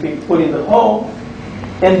phase that you put in the hole.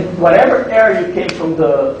 And whatever error you came from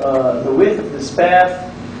the width of this path,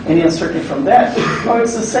 any uncertainty from that, no,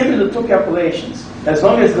 it's the same in the two calculations. As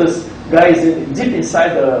long as this guy is deep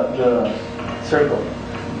inside the circle.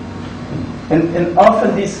 And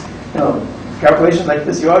often these calculations like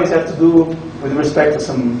this, you always have to do with respect to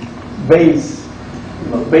some base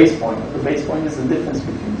point. The base point is the difference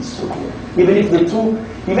between these two here.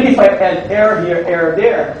 Even if I add error here, error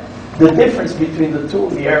there, the difference between the two,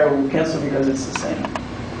 the error will cancel because it's the same.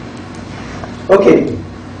 Okay,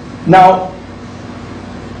 now.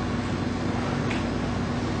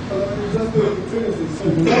 Just to finish this, so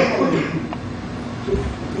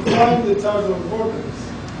to find the charge of vortex,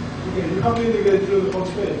 okay, you have to integrate through the whole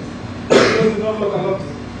space. Because you don't look a lot.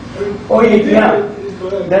 Oh yeah,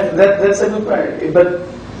 that's a good point. But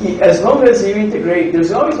as long as you integrate,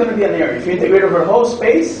 there's always going to be an error. If you integrate over a whole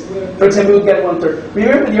space, for example, you'll get 1/3.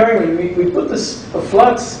 Remember the argument, we put this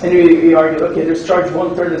flux and we argue, okay, there's charge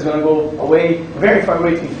 1/3 that's going to go away, very far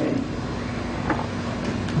away from the thing.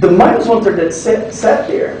 The minus 1/3 that's set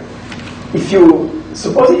there,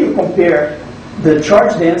 supposing you compare the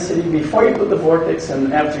charge density before you put the vortex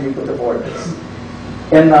and after you put the vortex,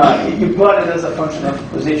 and you plot it as a function of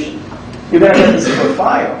position, you're going to get this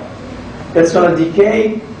profile that's going to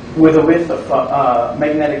decay with a width of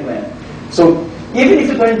magnetic length. So even if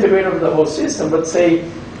you don't integrate over the whole system, but say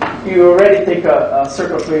you already take a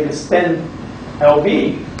circle of radius 10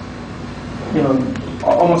 lb,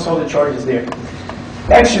 almost all the charge is there.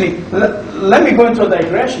 Actually, let me go into a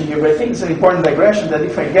digression here, but I think it's an important digression that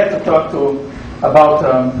if I get to talk about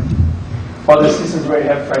other systems where you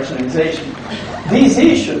have fractionalization, these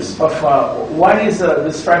issues of what is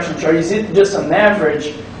this fraction charge, is it just an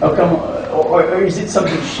average, or is it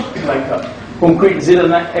something like concrete, is it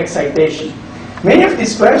an excitation? Many of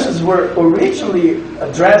these questions were originally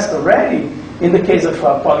addressed already in the case of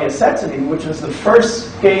polyacetylene, which was the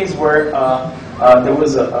first case where there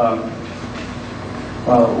was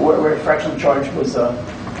where fractional charge was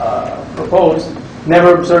proposed.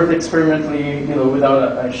 Never observed experimentally, without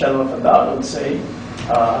a shadow of a doubt, I would say.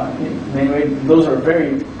 Anyway, those are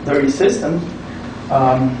very dirty systems.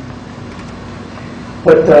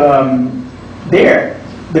 There,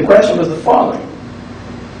 the question was the following.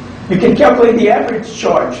 You can calculate the average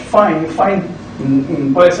charge. Fine, you find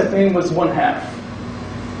in polyacetylene was 1/2.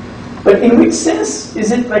 But in which sense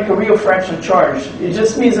is it like a real fraction charge? It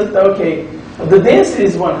just means that, okay, the density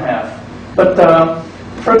is 1/2. But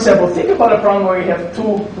for example, think about a problem where you have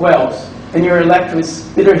two wells and your electron is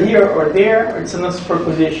either here or there, or it's in a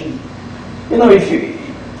superposition.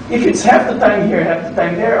 If it's half the time here, half the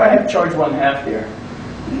time there, I have charge 1/2 there.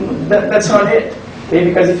 That's not it. Okay?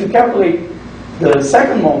 Because if you calculate the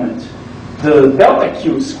second moment, the delta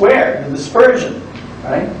Q squared, the dispersion,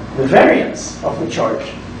 right, the variance of the charge,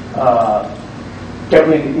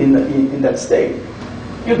 calculated in that state,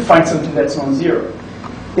 you'd find something that's non-zero.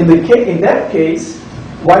 In that case,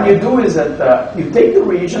 what you do is that you take the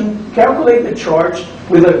region, calculate the charge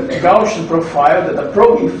with a Gaussian profile, that a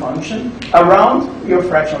probing function, around your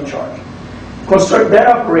fractional charge. Construct that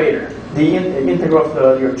operator, the integral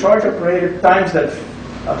of your charge operator times that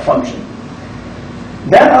function.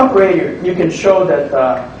 That operator, you can show that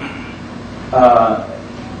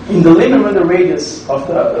in the limit when the radius of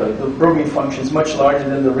the probing function is much larger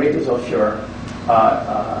than the radius of your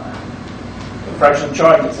fractional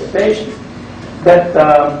charge excitation, that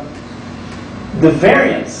the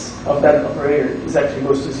variance of that operator is actually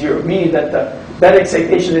goes to zero, meaning that that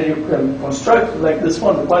excitation that you can construct, like this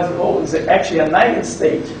one, the quasi-hole, is actually a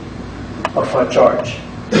eigenstate of a charge.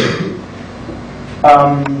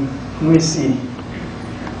 Let me see.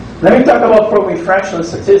 Let me talk about probing fractional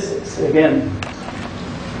statistics again.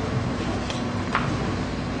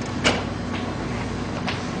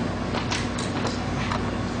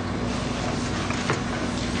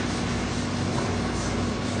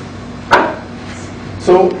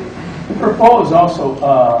 So we proposed also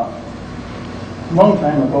a long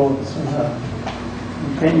time ago, this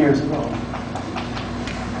was 10 years ago,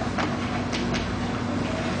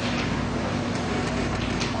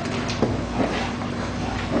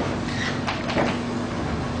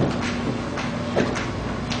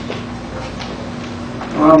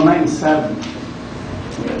 around 97,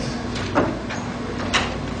 yes.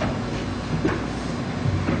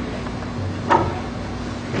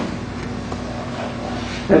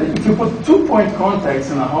 That if you put 2-point contacts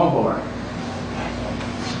in a hall bar,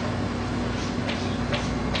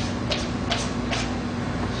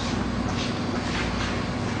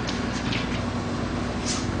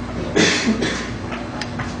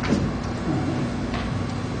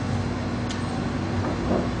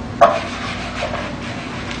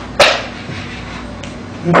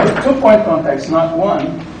 you put 2-point contacts, not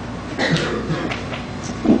one,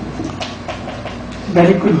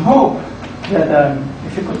 then you could hope that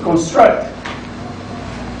if you could construct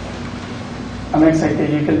an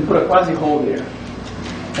excitation, you can put a quasi-hole there.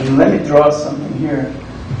 And let me draw something here.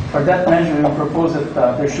 For that measure, we propose that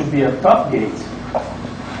there should be a top gate.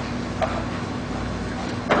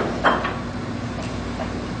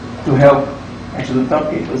 To help, actually the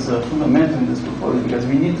top gate was fundamental in this proposal because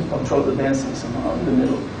we need to control the density somehow in the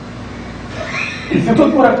middle. If you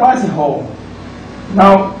could put a quasi-hole,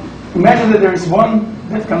 now imagine that there is one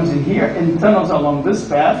that comes in here and tunnels along this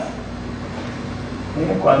path.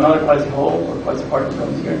 Okay, another quasi-hole or quasi-particle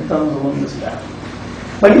comes here and tunnels along this path.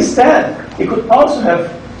 But instead, it could also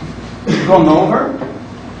have gone over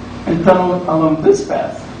and tunneled along this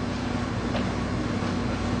path.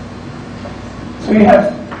 So you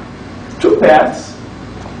have two paths.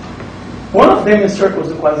 One of them encircles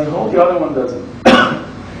the quasi-hole, the other one doesn't.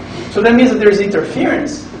 So that means that there's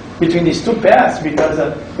interference between these two paths because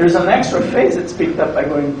there's an extra phase that's picked up by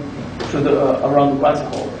going through the around the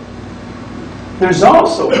quasi-hole. There's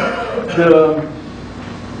also the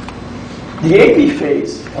AP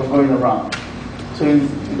phase of going around. So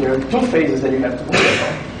there are two phases that you have to worry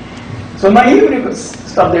about. So naively you could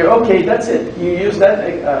stop there. Okay, that's it. You use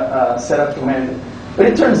that setup to manage it. But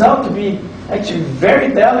it turns out to be actually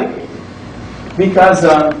very delicate because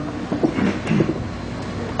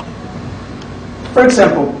for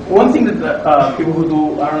example, one thing that people who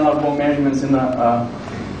do aeronautical measurements in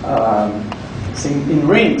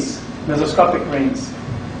rings, mesoscopic rings,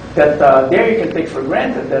 that there you can take for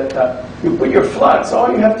granted that you put your flux,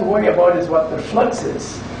 all you have to worry about is what the flux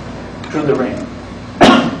is through the ring.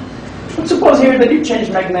 But suppose here that you change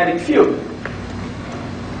magnetic field.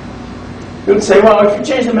 You would say, well, if you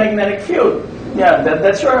change the magnetic field, yeah,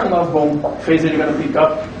 that's your aeronautical phase that you're going to pick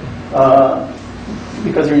up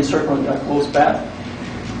because you're encircling a closed path.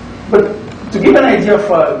 But to give an idea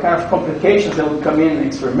of kind of complications that would come in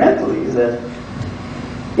experimentally is that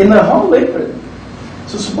in the whole liquid,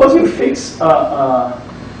 so suppose you fix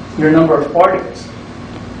your number of particles.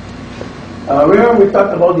 Remember we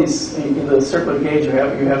talked about this in the circular gauge, you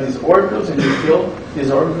have these orbitals and you fill these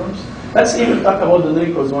orbitals. Let's even talk about the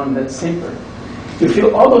Nichols one that's simpler. You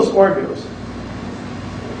fill all those orbitals.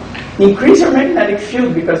 Increase your magnetic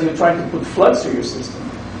field because you're trying to put flux through your system.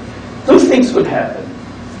 Two things could happen.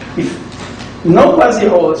 If no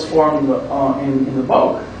quasi-hole is formed in the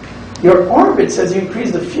bulk, your orbits, as you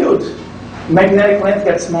increase the field, magnetic length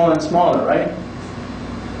gets smaller and smaller, right?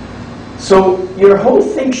 So your whole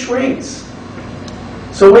thing shrinks.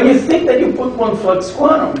 So when you think that you put one flux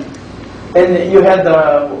quantum and you had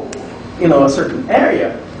a certain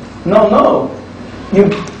area,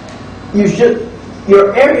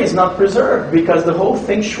 your area is not preserved because the whole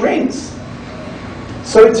thing shrinks.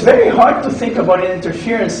 So it's very hard to think about an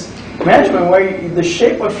interference management where the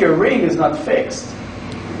shape of your ring is not fixed.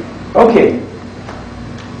 Okay.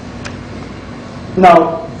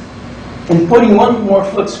 Now, in putting one more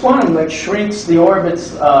flux quantum, like shrinks the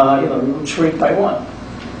orbits, it would shrink by 1.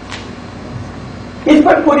 If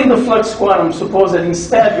by putting the flux quantum, suppose that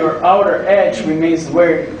instead your outer edge remains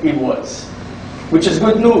where it was, which is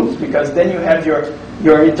good news, because then you have your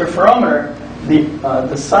interferometer,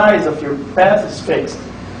 the size of your path is fixed.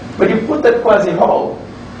 But you put that quasi-hole.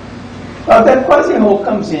 That quasi-hole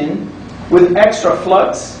comes in with extra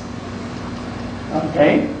flux.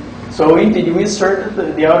 Okay? So indeed you insert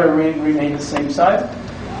it, the outer ring remains the same size.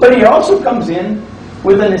 But it also comes in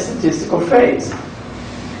with an statistical phase.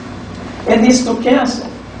 And these two cancel.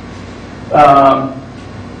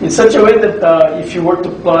 In such a way that if you were to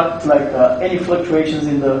plot like any fluctuations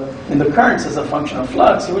in the currents as a function of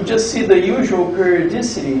flux, you would just see the usual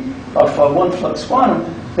periodicity of one flux quantum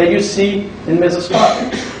that you see in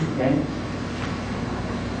mesoscopic. Okay?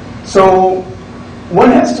 So one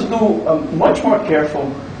has to do a much more careful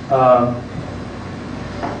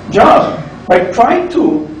job by trying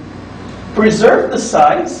to preserve the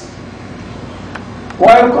size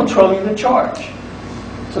while controlling the charge.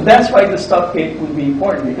 So that's why the stop gate would be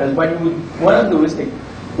important, because what you would want to do is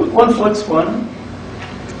put one flux quantum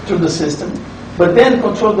through the system, but then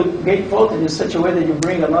control the gate voltage in such a way that you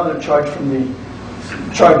bring another charge from the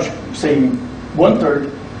charge, say 1/3,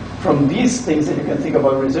 from these things that you can think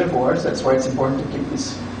about reservoirs. That's why it's important to keep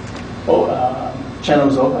these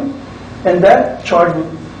channels open. And that charge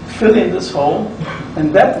would fill in this hole,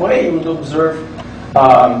 and that way you would observe,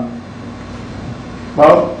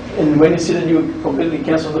 and when you see that you completely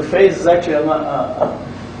cancel the phase, it's actually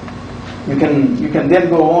you can then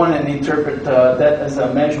go on and interpret that as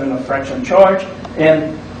a measurement of fraction charge,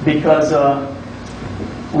 and because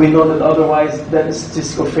we know that otherwise that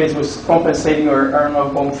statistical phase was compensating our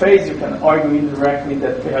Aronoff-Bohm phase, you can argue indirectly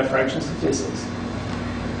that we have fraction statistics.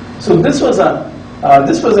 So this was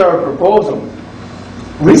our proposal.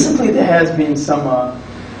 Recently, there has been some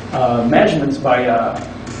measurements by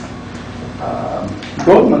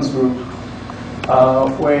Goldman's group,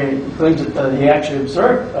 where he claims that he actually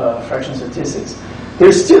observed fraction statistics.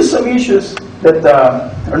 There's still some issues that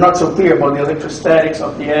are not so clear about the electrostatics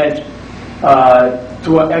of the edge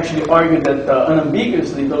to actually argue that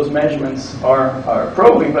unambiguously those measurements are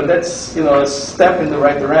probing, but that's a step in the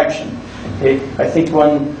right direction. Okay? I think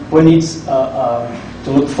one needs to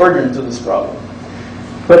look further into this problem.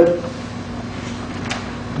 But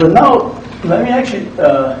now let me actually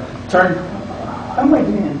turn. How am I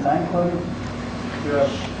doing in time, Claudio? You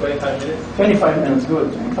have 25 minutes. 25 minutes,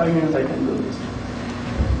 good. 25 minutes, I can do this.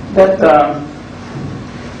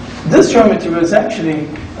 This geometry was actually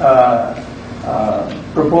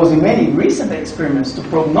proposing many recent experiments to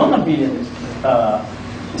probe non-abelian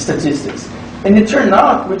statistics. And it turned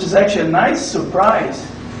out, which is actually a nice surprise,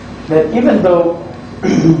 that even though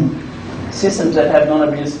systems that have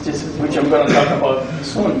non-abelian statistics, which I'm going to talk about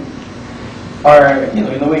soon, are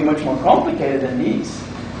in a way much more complicated than these,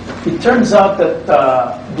 it turns out that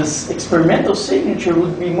this experimental signature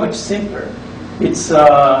would be much simpler. It's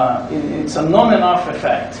a non and off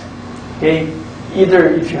effect. Okay? Either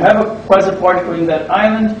if you have a quasi-particle in that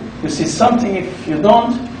island, you see something. If you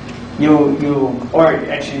don't, or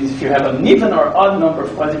actually if you have an even or odd number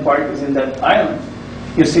of quasi-particles in that island,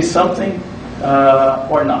 you see something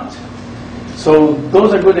or not. So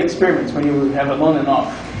those are good experiments when you have a non and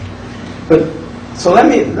off. But so let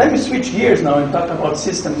me switch gears now and talk about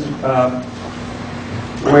systems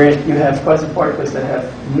where you have quasi-particles that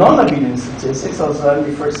have non-abelian statistics. So let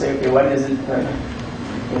me first say, okay, what is it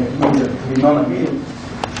mean to be non-abelian?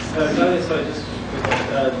 Sorry, just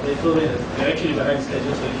they told me that they're actually behind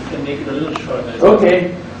schedule, so you can make it a little shorter.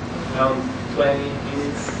 Okay. Around 20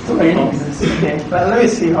 minutes. 20 minutes. Okay. Let me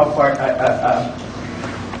see how far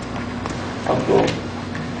I'll go.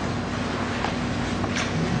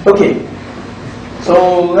 Okay. So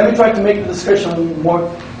let me try to make the discussion more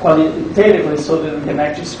qualitatively so that we can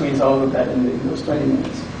actually squeeze all of that in those 20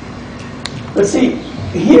 minutes. Let's see.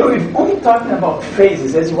 Here we're only talking about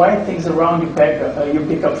phases. As you wind things around, you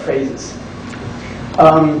pick up phases.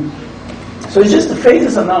 So it's just the phase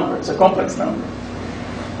is a number. It's a complex number.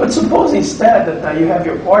 But suppose instead that you have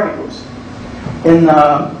your particles, and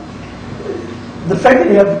the fact that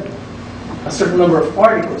you have a certain number of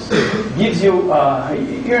particles gives you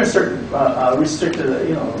you're in a certain restricted,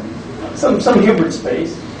 some Hilbert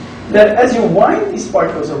space. That as you wind these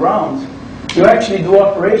particles around, you actually do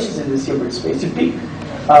operations in this Hilbert space. You pick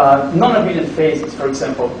non-abelian phases. For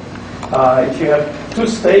example, if you have two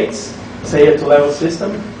states, say a two-level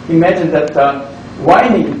system, imagine that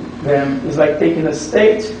winding them is like taking a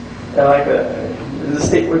state, the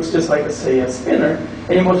state works just like, say, a spinner,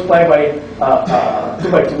 and you multiply by 2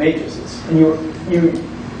 by 2 matrices. And you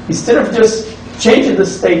instead of just changing the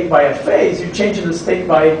state by a phase, you're changing the state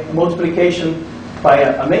by multiplication by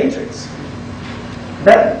a matrix.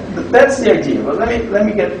 That's the idea. But let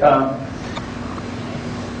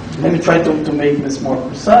me try to make this more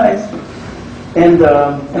precise, and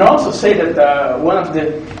also say that one of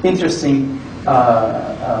the interesting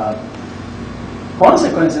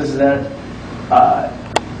consequences is that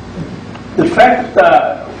the fact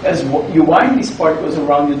that as you wind these particles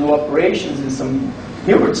around, you do operations in some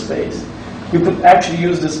Hilbert space, you could actually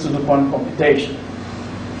use this to do quantum computation.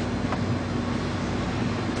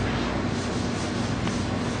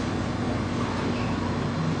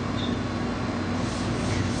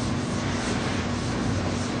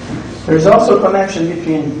 There's also a connection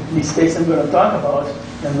between these states I'm going to talk about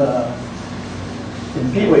and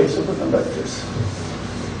P-wave superconductors.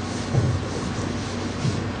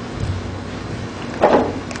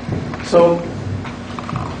 So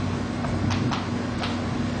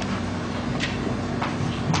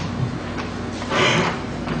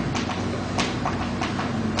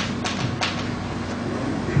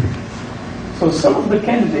some of the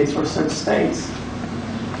candidates for such states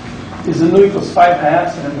is the nu equals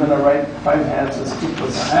 5/2, and I'm going to write 5/2 as 2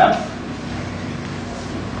 plus a half.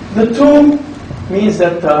 The 2 means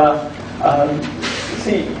that,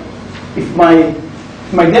 see, if my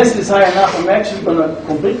density is high enough, I'm actually going to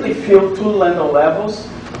completely fill 2 Landau levels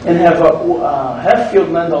and have a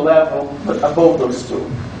half-filled Landau level above those 2.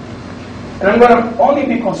 And I'm going to only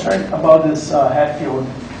be concerned about this half-filled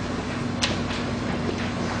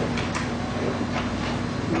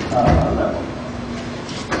level.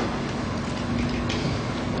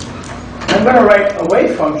 I'm going to write a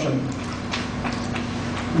wave function.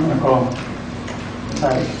 I'm going to call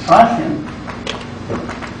type Gaussian.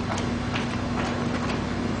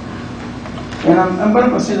 And I'm going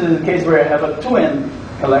to consider the case where I have a 2n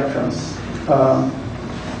electrons. Well,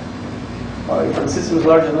 if the system is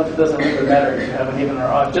large enough, it doesn't really matter if you have an even or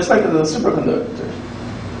odd, just like the superconductor.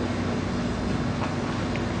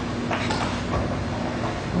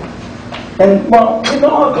 And, well, we know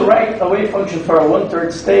how to write a wave function for a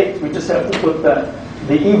 1/3 state. We just have to put the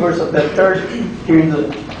inverse of that third here in the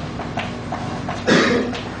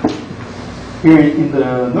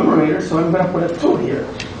numerator. So I'm going to put a 2 here.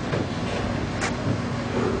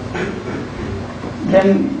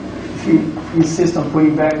 Then, if you insist on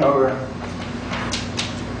putting back our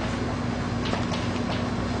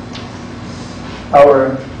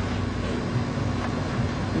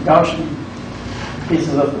Gaussian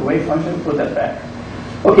pieces of the wave function, put that back.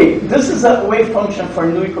 Okay, this is a wave function for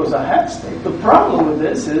nu equals a half state. The problem with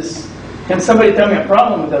this is, can somebody tell me a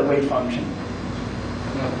problem with that wave function?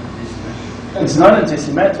 It's not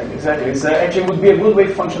antisymmetric, exactly. It actually would be a good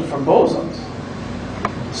wave function for bosons.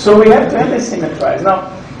 So we have to antisymmetrize. Now,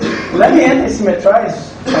 let me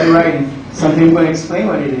antisymmetrize by writing something. I'm going to explain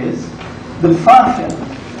what it is. The Pfaffian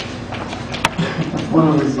of one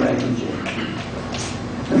of these guys in J.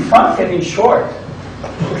 The Pfaffian, in short,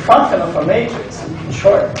 the Pfaffian of a matrix, in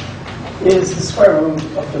short, is the square root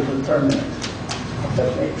of the determinant of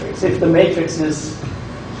that matrix. If the matrix is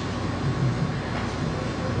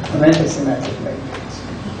an antisymmetric matrix.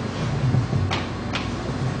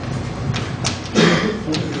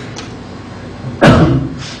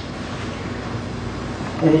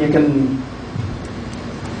 And you can,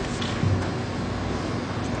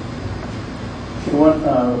 if you want,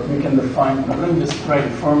 we can define, let me just write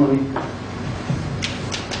it formally.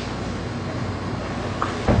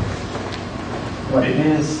 What it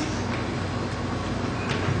is.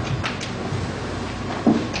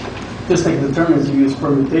 Just like determinants, you use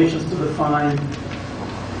permutations to define.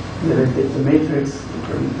 Then I take the matrix, the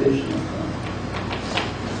permutation of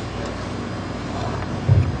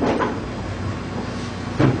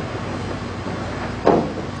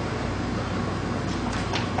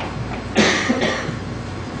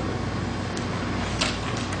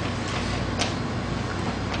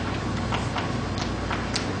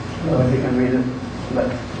you can read it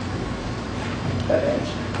that edge.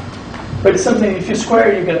 But it's something, if you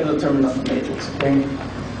square, you get the determinant of the matrix, okay?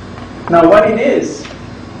 Now, what it is,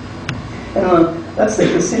 and let's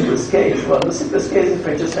take the simplest case. Well, the simplest case, if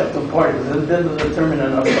I just have 2 particles, then the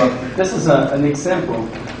determinant of, this is an example.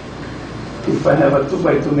 If I have a 2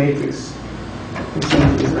 by 2 matrix,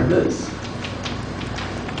 examples are this.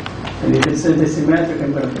 And if it's antisymmetric,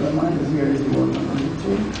 I'm going to put a minus here, is 1, 2.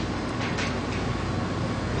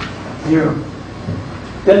 0.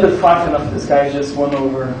 Then the Pfaffian of this guy is just 1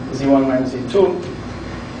 over Z1 minus Z2.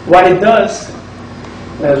 What it does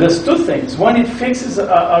there's two things. One, it fixes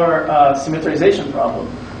our symmetrization problem.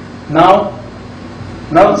 Now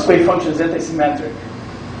this wave function is anti-symmetric.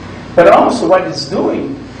 But also what it's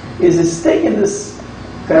doing is it's taking this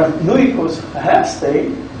kind of nu equals a half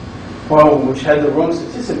state, well, which had the wrong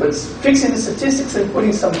statistic, but it's fixing the statistics and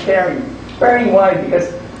putting some pairing. Pairing why?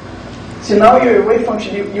 Because, see, now your wave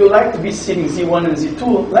function, you like to be sitting, Z1 and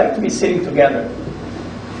Z2, like to be sitting together.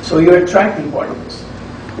 So you're attracting particles,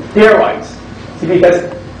 pairwise. See, because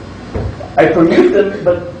I permute them,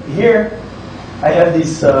 but here I have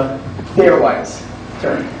this pairwise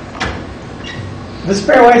term. This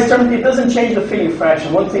pairwise term, it doesn't change the filling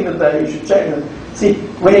fraction. One thing that you should check is, see,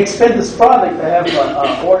 when you expand this product, I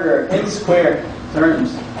have order n squared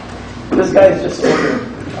terms. This guy is just order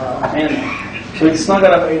n. So it's not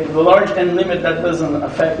going to, the large n limit, that doesn't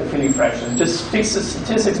affect the filling fraction. It just fixes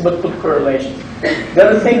statistics but put correlations. The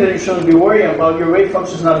other thing that you shouldn't be worrying about, your wave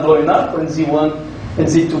function is not blowing up when Z1 and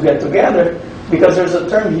Z2 get together, because there's a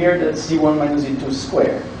term here that's Z1 minus Z2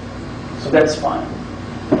 squared. So that's fine.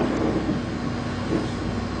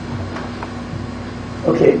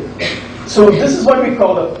 Okay, so this is what we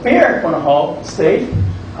call a paired von Hall state.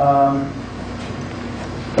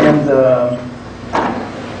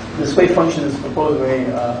 This wave function is proposed by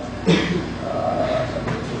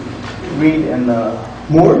Reed and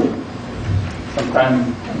Moore some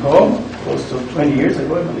time ago, close to 20 years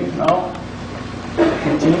ago, I believe now.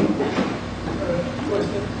 15.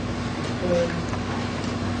 Question.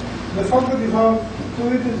 The fact that you have two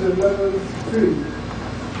integer level 3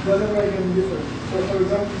 doesn't make any difference. So, for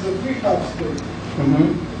example, the 3/2 state.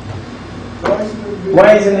 Why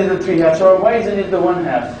isn't it the 3/2, or why isn't it the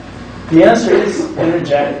 1/2? The answer is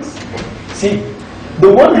energetics. See, the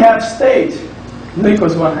 1/2 state, nu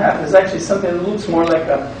equals 1/2, is actually something that looks more like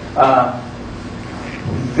a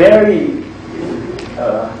very,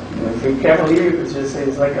 if you're careful here, you could just say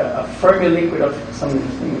it's like a Fermi liquid of something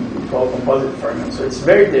we call composite fermion. So it's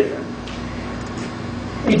very different.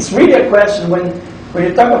 It's really a question when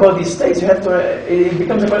you talk about these states, you have to. It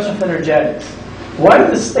becomes a question of energetics. Why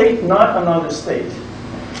the state, not another state?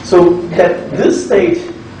 So that this state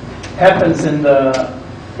happens in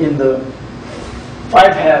the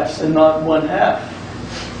 5/2 and not 1/2.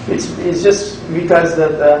 It's just because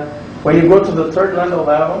that when you go to the third Landau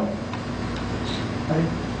level, right,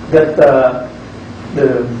 that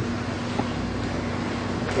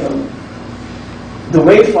the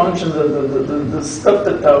wave functions, the stuff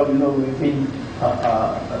that we've been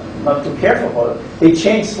not too careful about it, they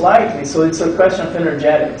change slightly. So it's a question of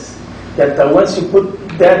energetics. That once you put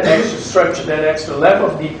that extra structure, that extra level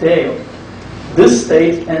of detail, this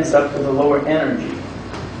state ends up with a lower energy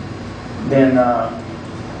than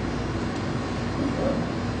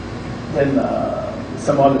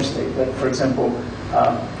some other state. That, for example,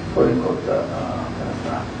 quote unquote,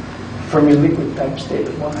 Fermi liquid type state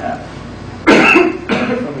of 1/2.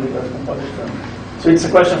 Fermi liquid composite Fermi. So it's a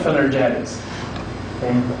question of energetics.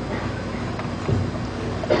 Okay.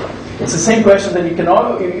 It's the same question that you can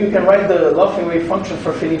write the Laughlin wave function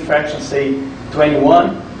for filling fraction, say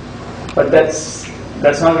 21, but that's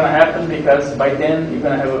not going to happen because by then you're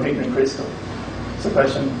going to have a Wigner crystal. It's a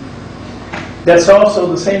question. That's also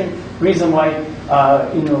the same reason why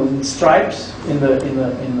stripes you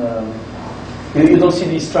don't see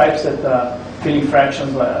these stripes at filling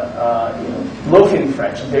fractions, low filling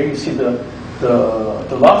fractions. There you see the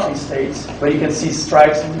Laughlin states, but you can see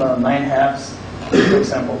stripes in the 9/2, for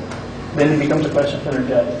example. Then it becomes a question of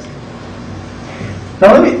energetics.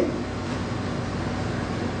 Now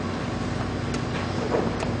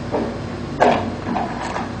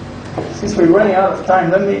since we're running out of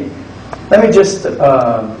time, let me just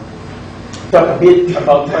talk a bit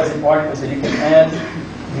about quasi-particles that you can add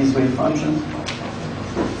these wave functions,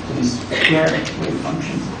 to these paired wave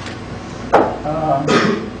functions.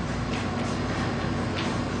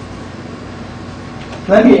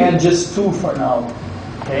 Let me add just two for now.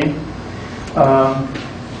 Okay.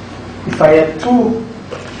 If I add two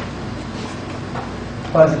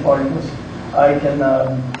quasi-particles, I can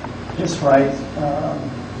just write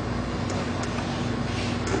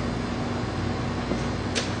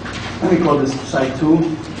let me call this psi 2,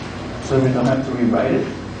 so we don't have to rewrite it.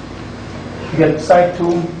 You get psi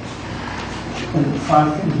 2, and the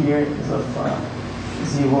function here is of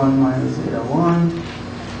z1 minus zeta 1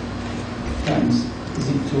 times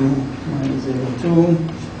z2 minus zeta 2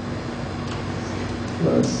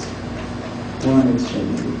 plus 1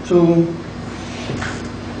 exchange with 2.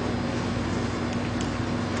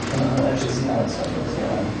 Actually, z outside was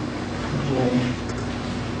j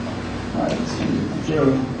minus j.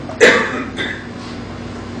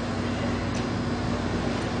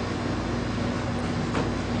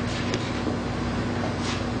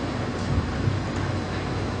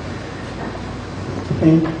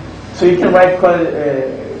 Okay. So you can write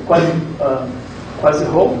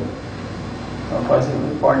quasi-hole, or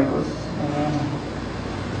quasi-barnacles.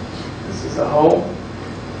 This is a hole.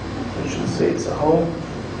 I should say it's a hole.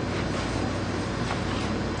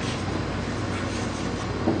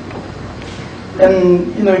 And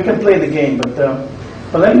you can play the game, but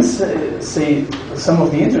let me say some of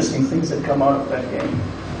the interesting things that come out of that game.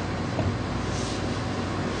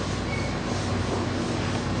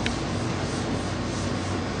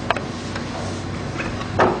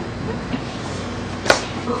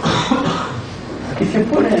 If you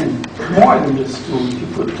put in more than just 2, if you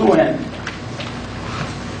put 2 in,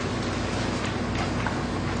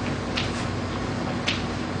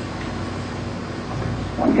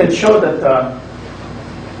 one can show that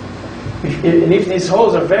if these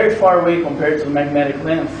holes are very far away compared to the magnetic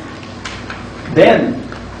length, then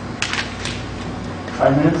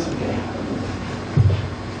 5 minutes, okay.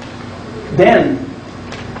 Then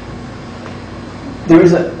there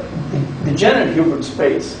is a degenerate Hilbert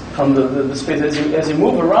space from the space. As you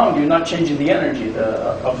move around, you're not changing the energy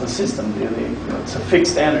of the system. It's a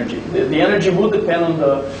fixed energy. The energy will depend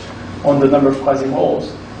on the number of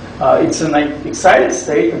quasi-holes. It's an excited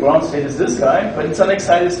state. The ground state is this guy, but it's an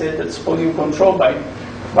excited state that's fully controlled by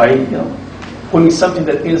putting something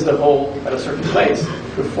that pins the hole at a certain place.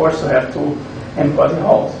 You're forced to have 2 m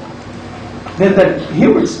quasi-holes. Then that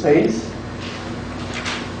Hilbert space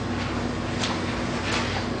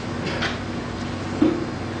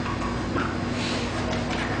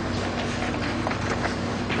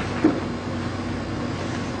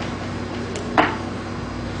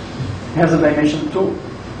has a dimension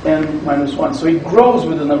 2n minus 1. So it grows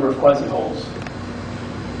with the number of quasi-holes.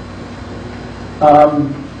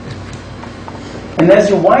 And as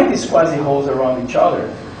you wind these quasi-holes around each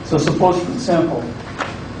other, so suppose, for example,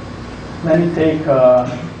 let me take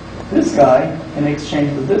this guy and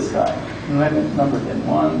exchange with this guy. And let me number them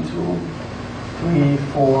 1, 2, 3,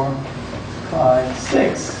 4, 5,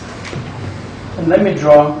 6. And let me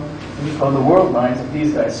draw what we call the world lines of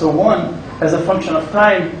these guys. So 1, as a function of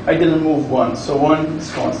time, I didn't move 1. So 1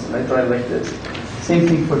 is constant. I draw it like this. Same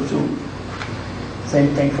thing for 2.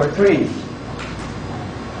 Same thing for 3.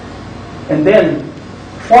 And then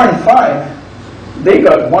 4 and 5, they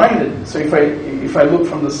got winded. So if I look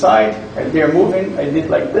from the side and they're moving, I did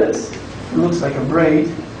like this. It looks like a braid.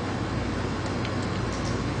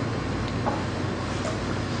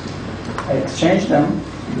 I exchanged them.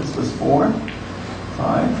 This was 4,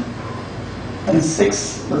 5. And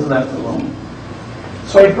 6 was left alone.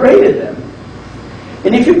 So I braided them.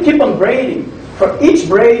 And if you keep on braiding, for each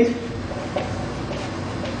braid,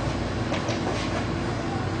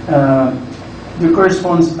 there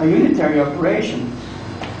corresponds a unitary operation.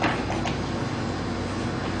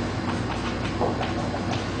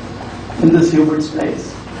 In this Hilbert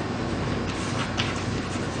space.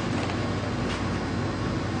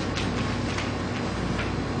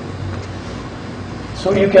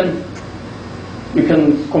 So you can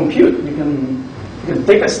compute, you can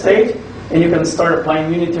take a state and you can start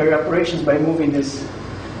applying unitary operations by moving these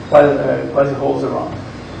quasi-holes around.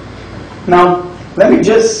 Now, let me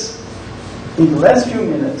just, in the last few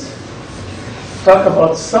minutes, talk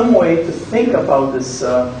about some way to think about this,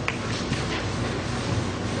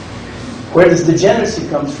 where this degeneracy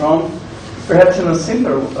comes from, perhaps in a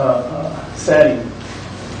simpler setting.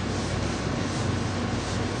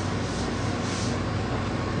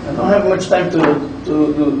 I don't have much time to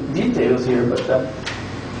do details here, but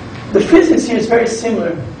the physics here is very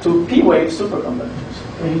similar to P-wave superconductors.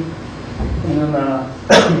 Okay? And,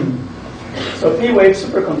 so P-wave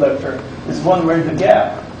superconductor is one where the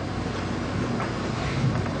gap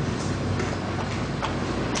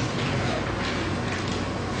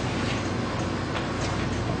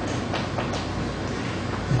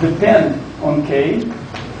depend on K.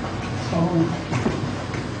 So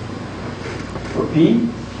for P,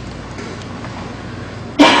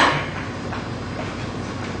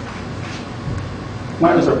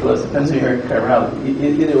 minus or plus, depends on your chirality.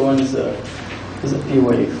 Either one is a P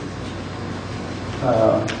wave.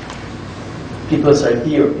 P plus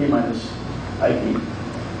IP or P minus IP.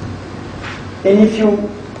 And if you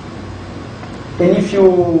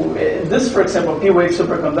this, for example, P wave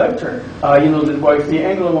superconductor, you know that if the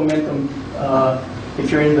angular momentum, if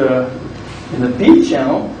you're in the P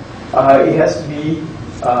channel, it has to be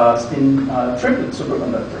spin triplet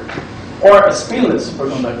superconductor or a spinless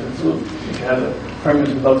superconductor too. If you have a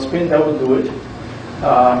fermions without spin, that would do it,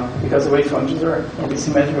 because the wave functions are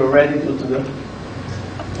anti-symmetrical already due to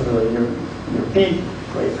your P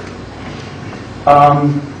wave.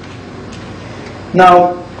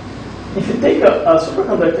 Now, if you take a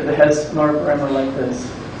superconductor that has an order parameter like this,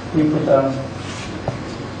 you put a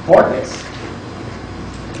vortex,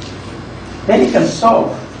 then you can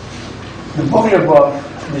solve the Bohr above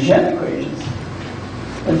the Gen equations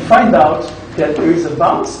and find out that there is a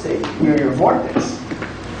bound state near your vortex,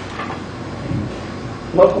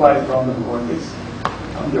 localized around the vortex,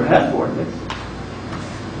 on your head vortex,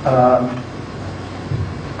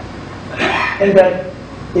 and that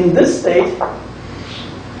in this state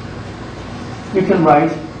you can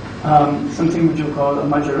write something which you call a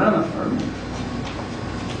Majorana Fermi.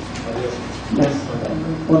 Yes,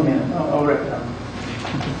 1 minute, I'll wrap it up.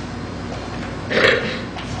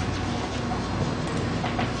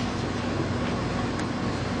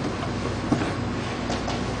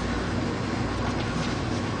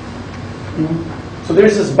 So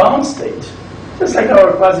there's this bound state. Just like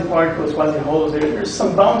our quasi-particles, quasi-holes, there's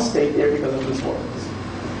some bound state there because of this vortex.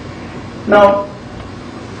 Now,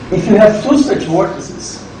 if you have two such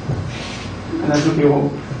vortices, and that's okay, well,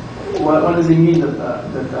 what does it mean that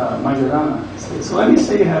Majorana state? So let me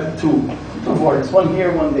say you have two vortices, one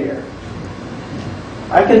here, one there.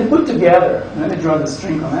 I can put together, let me draw the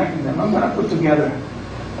string connecting them. I'm going to put together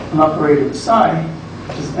an operator psi,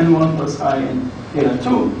 which is n1 plus I in eta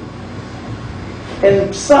 2.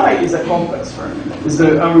 And psi is a complex fermi. It's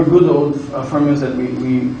our good old fermions that we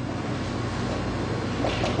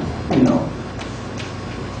you know,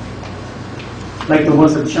 like the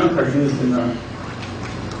ones that Shankar used in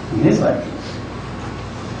his lectures.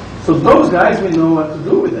 So those guys, we know what to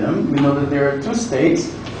do with them. We know that there are two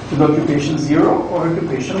states, with occupation 0 or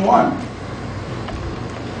occupation 1.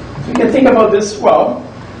 So you can think about this, well,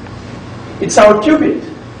 it's our qubit.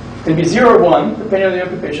 It can be 0 or 1, depending on the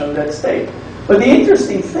occupation of that state. But the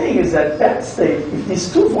interesting thing is that that state, if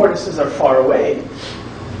these two vortices are far away,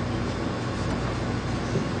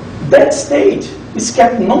 that state is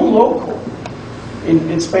kept non-local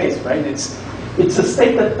in space, right? It's a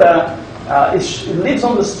state that it lives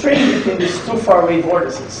on the string between these two faraway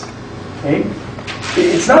vortices. Okay?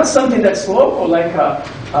 It's not something that's local, like a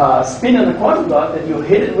spin in a quantum dot that you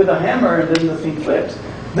hit it with a hammer and then the thing flips.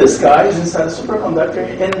 This guy is inside a superconductor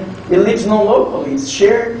and it lives non-locally. It's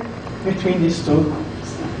shared between these two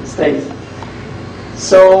states.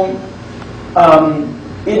 So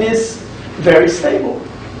it is very stable.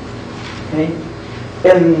 Okay?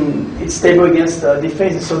 And it's stable against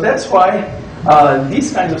dephases. So that's why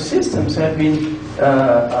these kinds of systems have been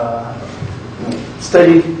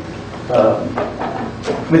studied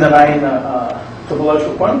with an eye in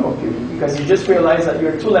topological quantum computing, because you just realize that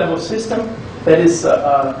you're a two-level system that is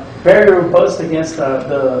very robust against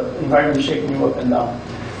the environment shaking you up and down.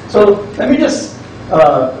 So let me just,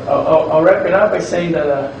 I'll wrap it up by saying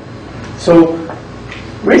that, so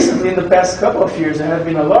recently in the past couple of years there have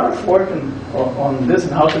been a lot of work on this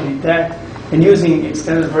and how to detect and using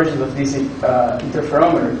extended versions of this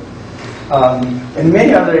interferometer and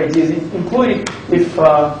many other ideas, including if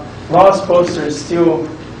Law's poster is still,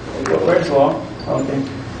 where's Law? Okay.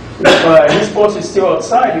 If his poster is still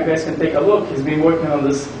outside, you guys can take a look. He's been working on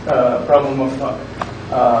this problem of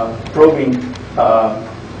probing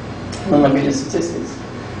non-linear statistics.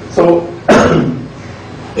 So,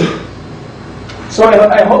 so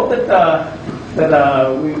I hope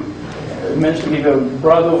that we managed to give a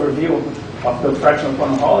broad overview of the fractional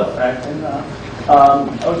quantum Hall effect. And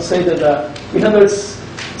I would say that even though it's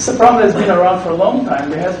a problem that's been around for a long time,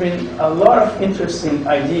 there has been a lot of interesting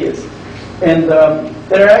ideas. And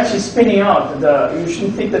that are actually spinning out. You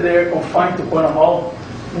shouldn't think that they're confined to quantum Hall,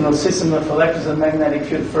 system of electrons and magnetic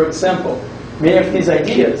field. For example, many of these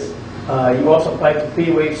ideas you also apply to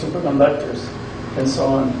P-wave superconductors and so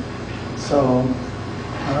on. So, all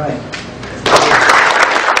right.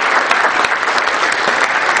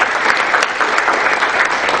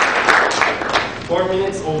 4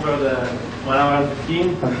 minutes over the 1 hour and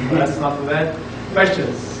 15. That's not too bad.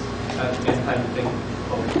 Questions? That gives time to think.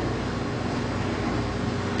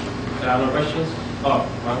 There are no questions? Oh,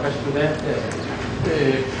 one question there?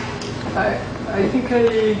 Yes. I think I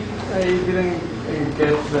didn't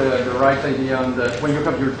get the right idea on the, when you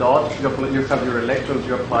have your dots, you have your electrodes,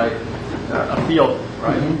 you apply a field,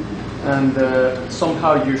 right? Mm-hmm. And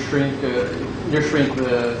somehow you shrink the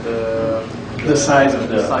size of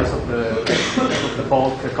the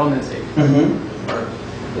bulk condensate. Mm-hmm.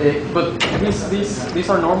 But these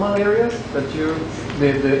are normal areas that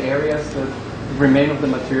the areas that remain of the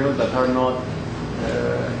material that are not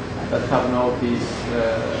that have no these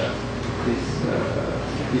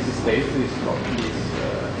states.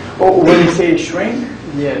 Oh, when you say shrink?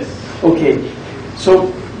 Yes. Okay.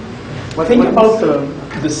 So think about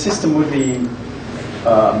the system with the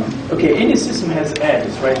Okay, any system has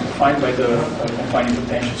edges, right, defined by the confining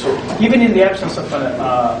potential. So even in the absence of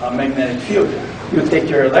a magnetic field, you take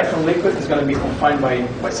your electron liquid, it's going to be confined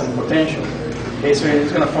by some potential. Okay, so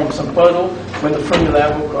it's going to form some puddle when the Fermi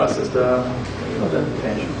level crosses the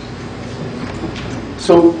potential.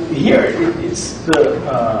 So here, it's the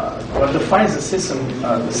what defines the system,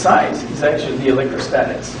 the size, is actually the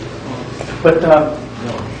electrostatics.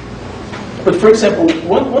 But for example,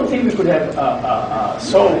 one thing we could have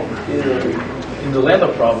solved in the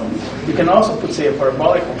Landau problem, you can also put, say, a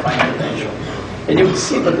parabolic confining potential. And you would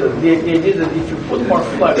see, but the idea that if you put more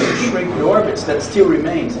flux, you shrink the orbits, that still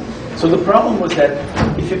remains. So the problem was that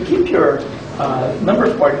if you keep your number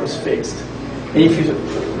of particles fixed, and if you,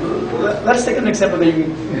 let's take an example that you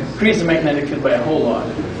increase the magnetic field by a whole lot,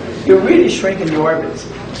 you're really shrinking the orbits.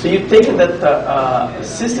 So you're taking that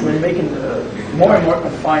system and making more and more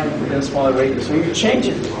confined within a smaller radius. So you're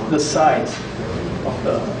changing the size of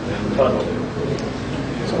the puddle.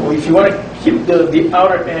 So if you want to keep the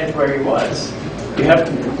outer edge where it was, you have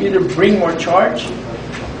to either bring more charge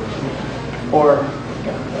or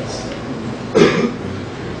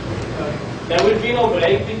there will be no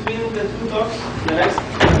break between the two talks. The next,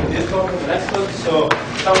 this talk and the next talk. So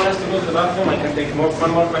if someone has to go to the bathroom, I can take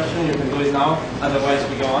one more question. You can do it now. Otherwise,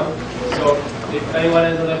 we go on. So if anyone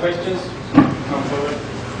has other questions, come forward.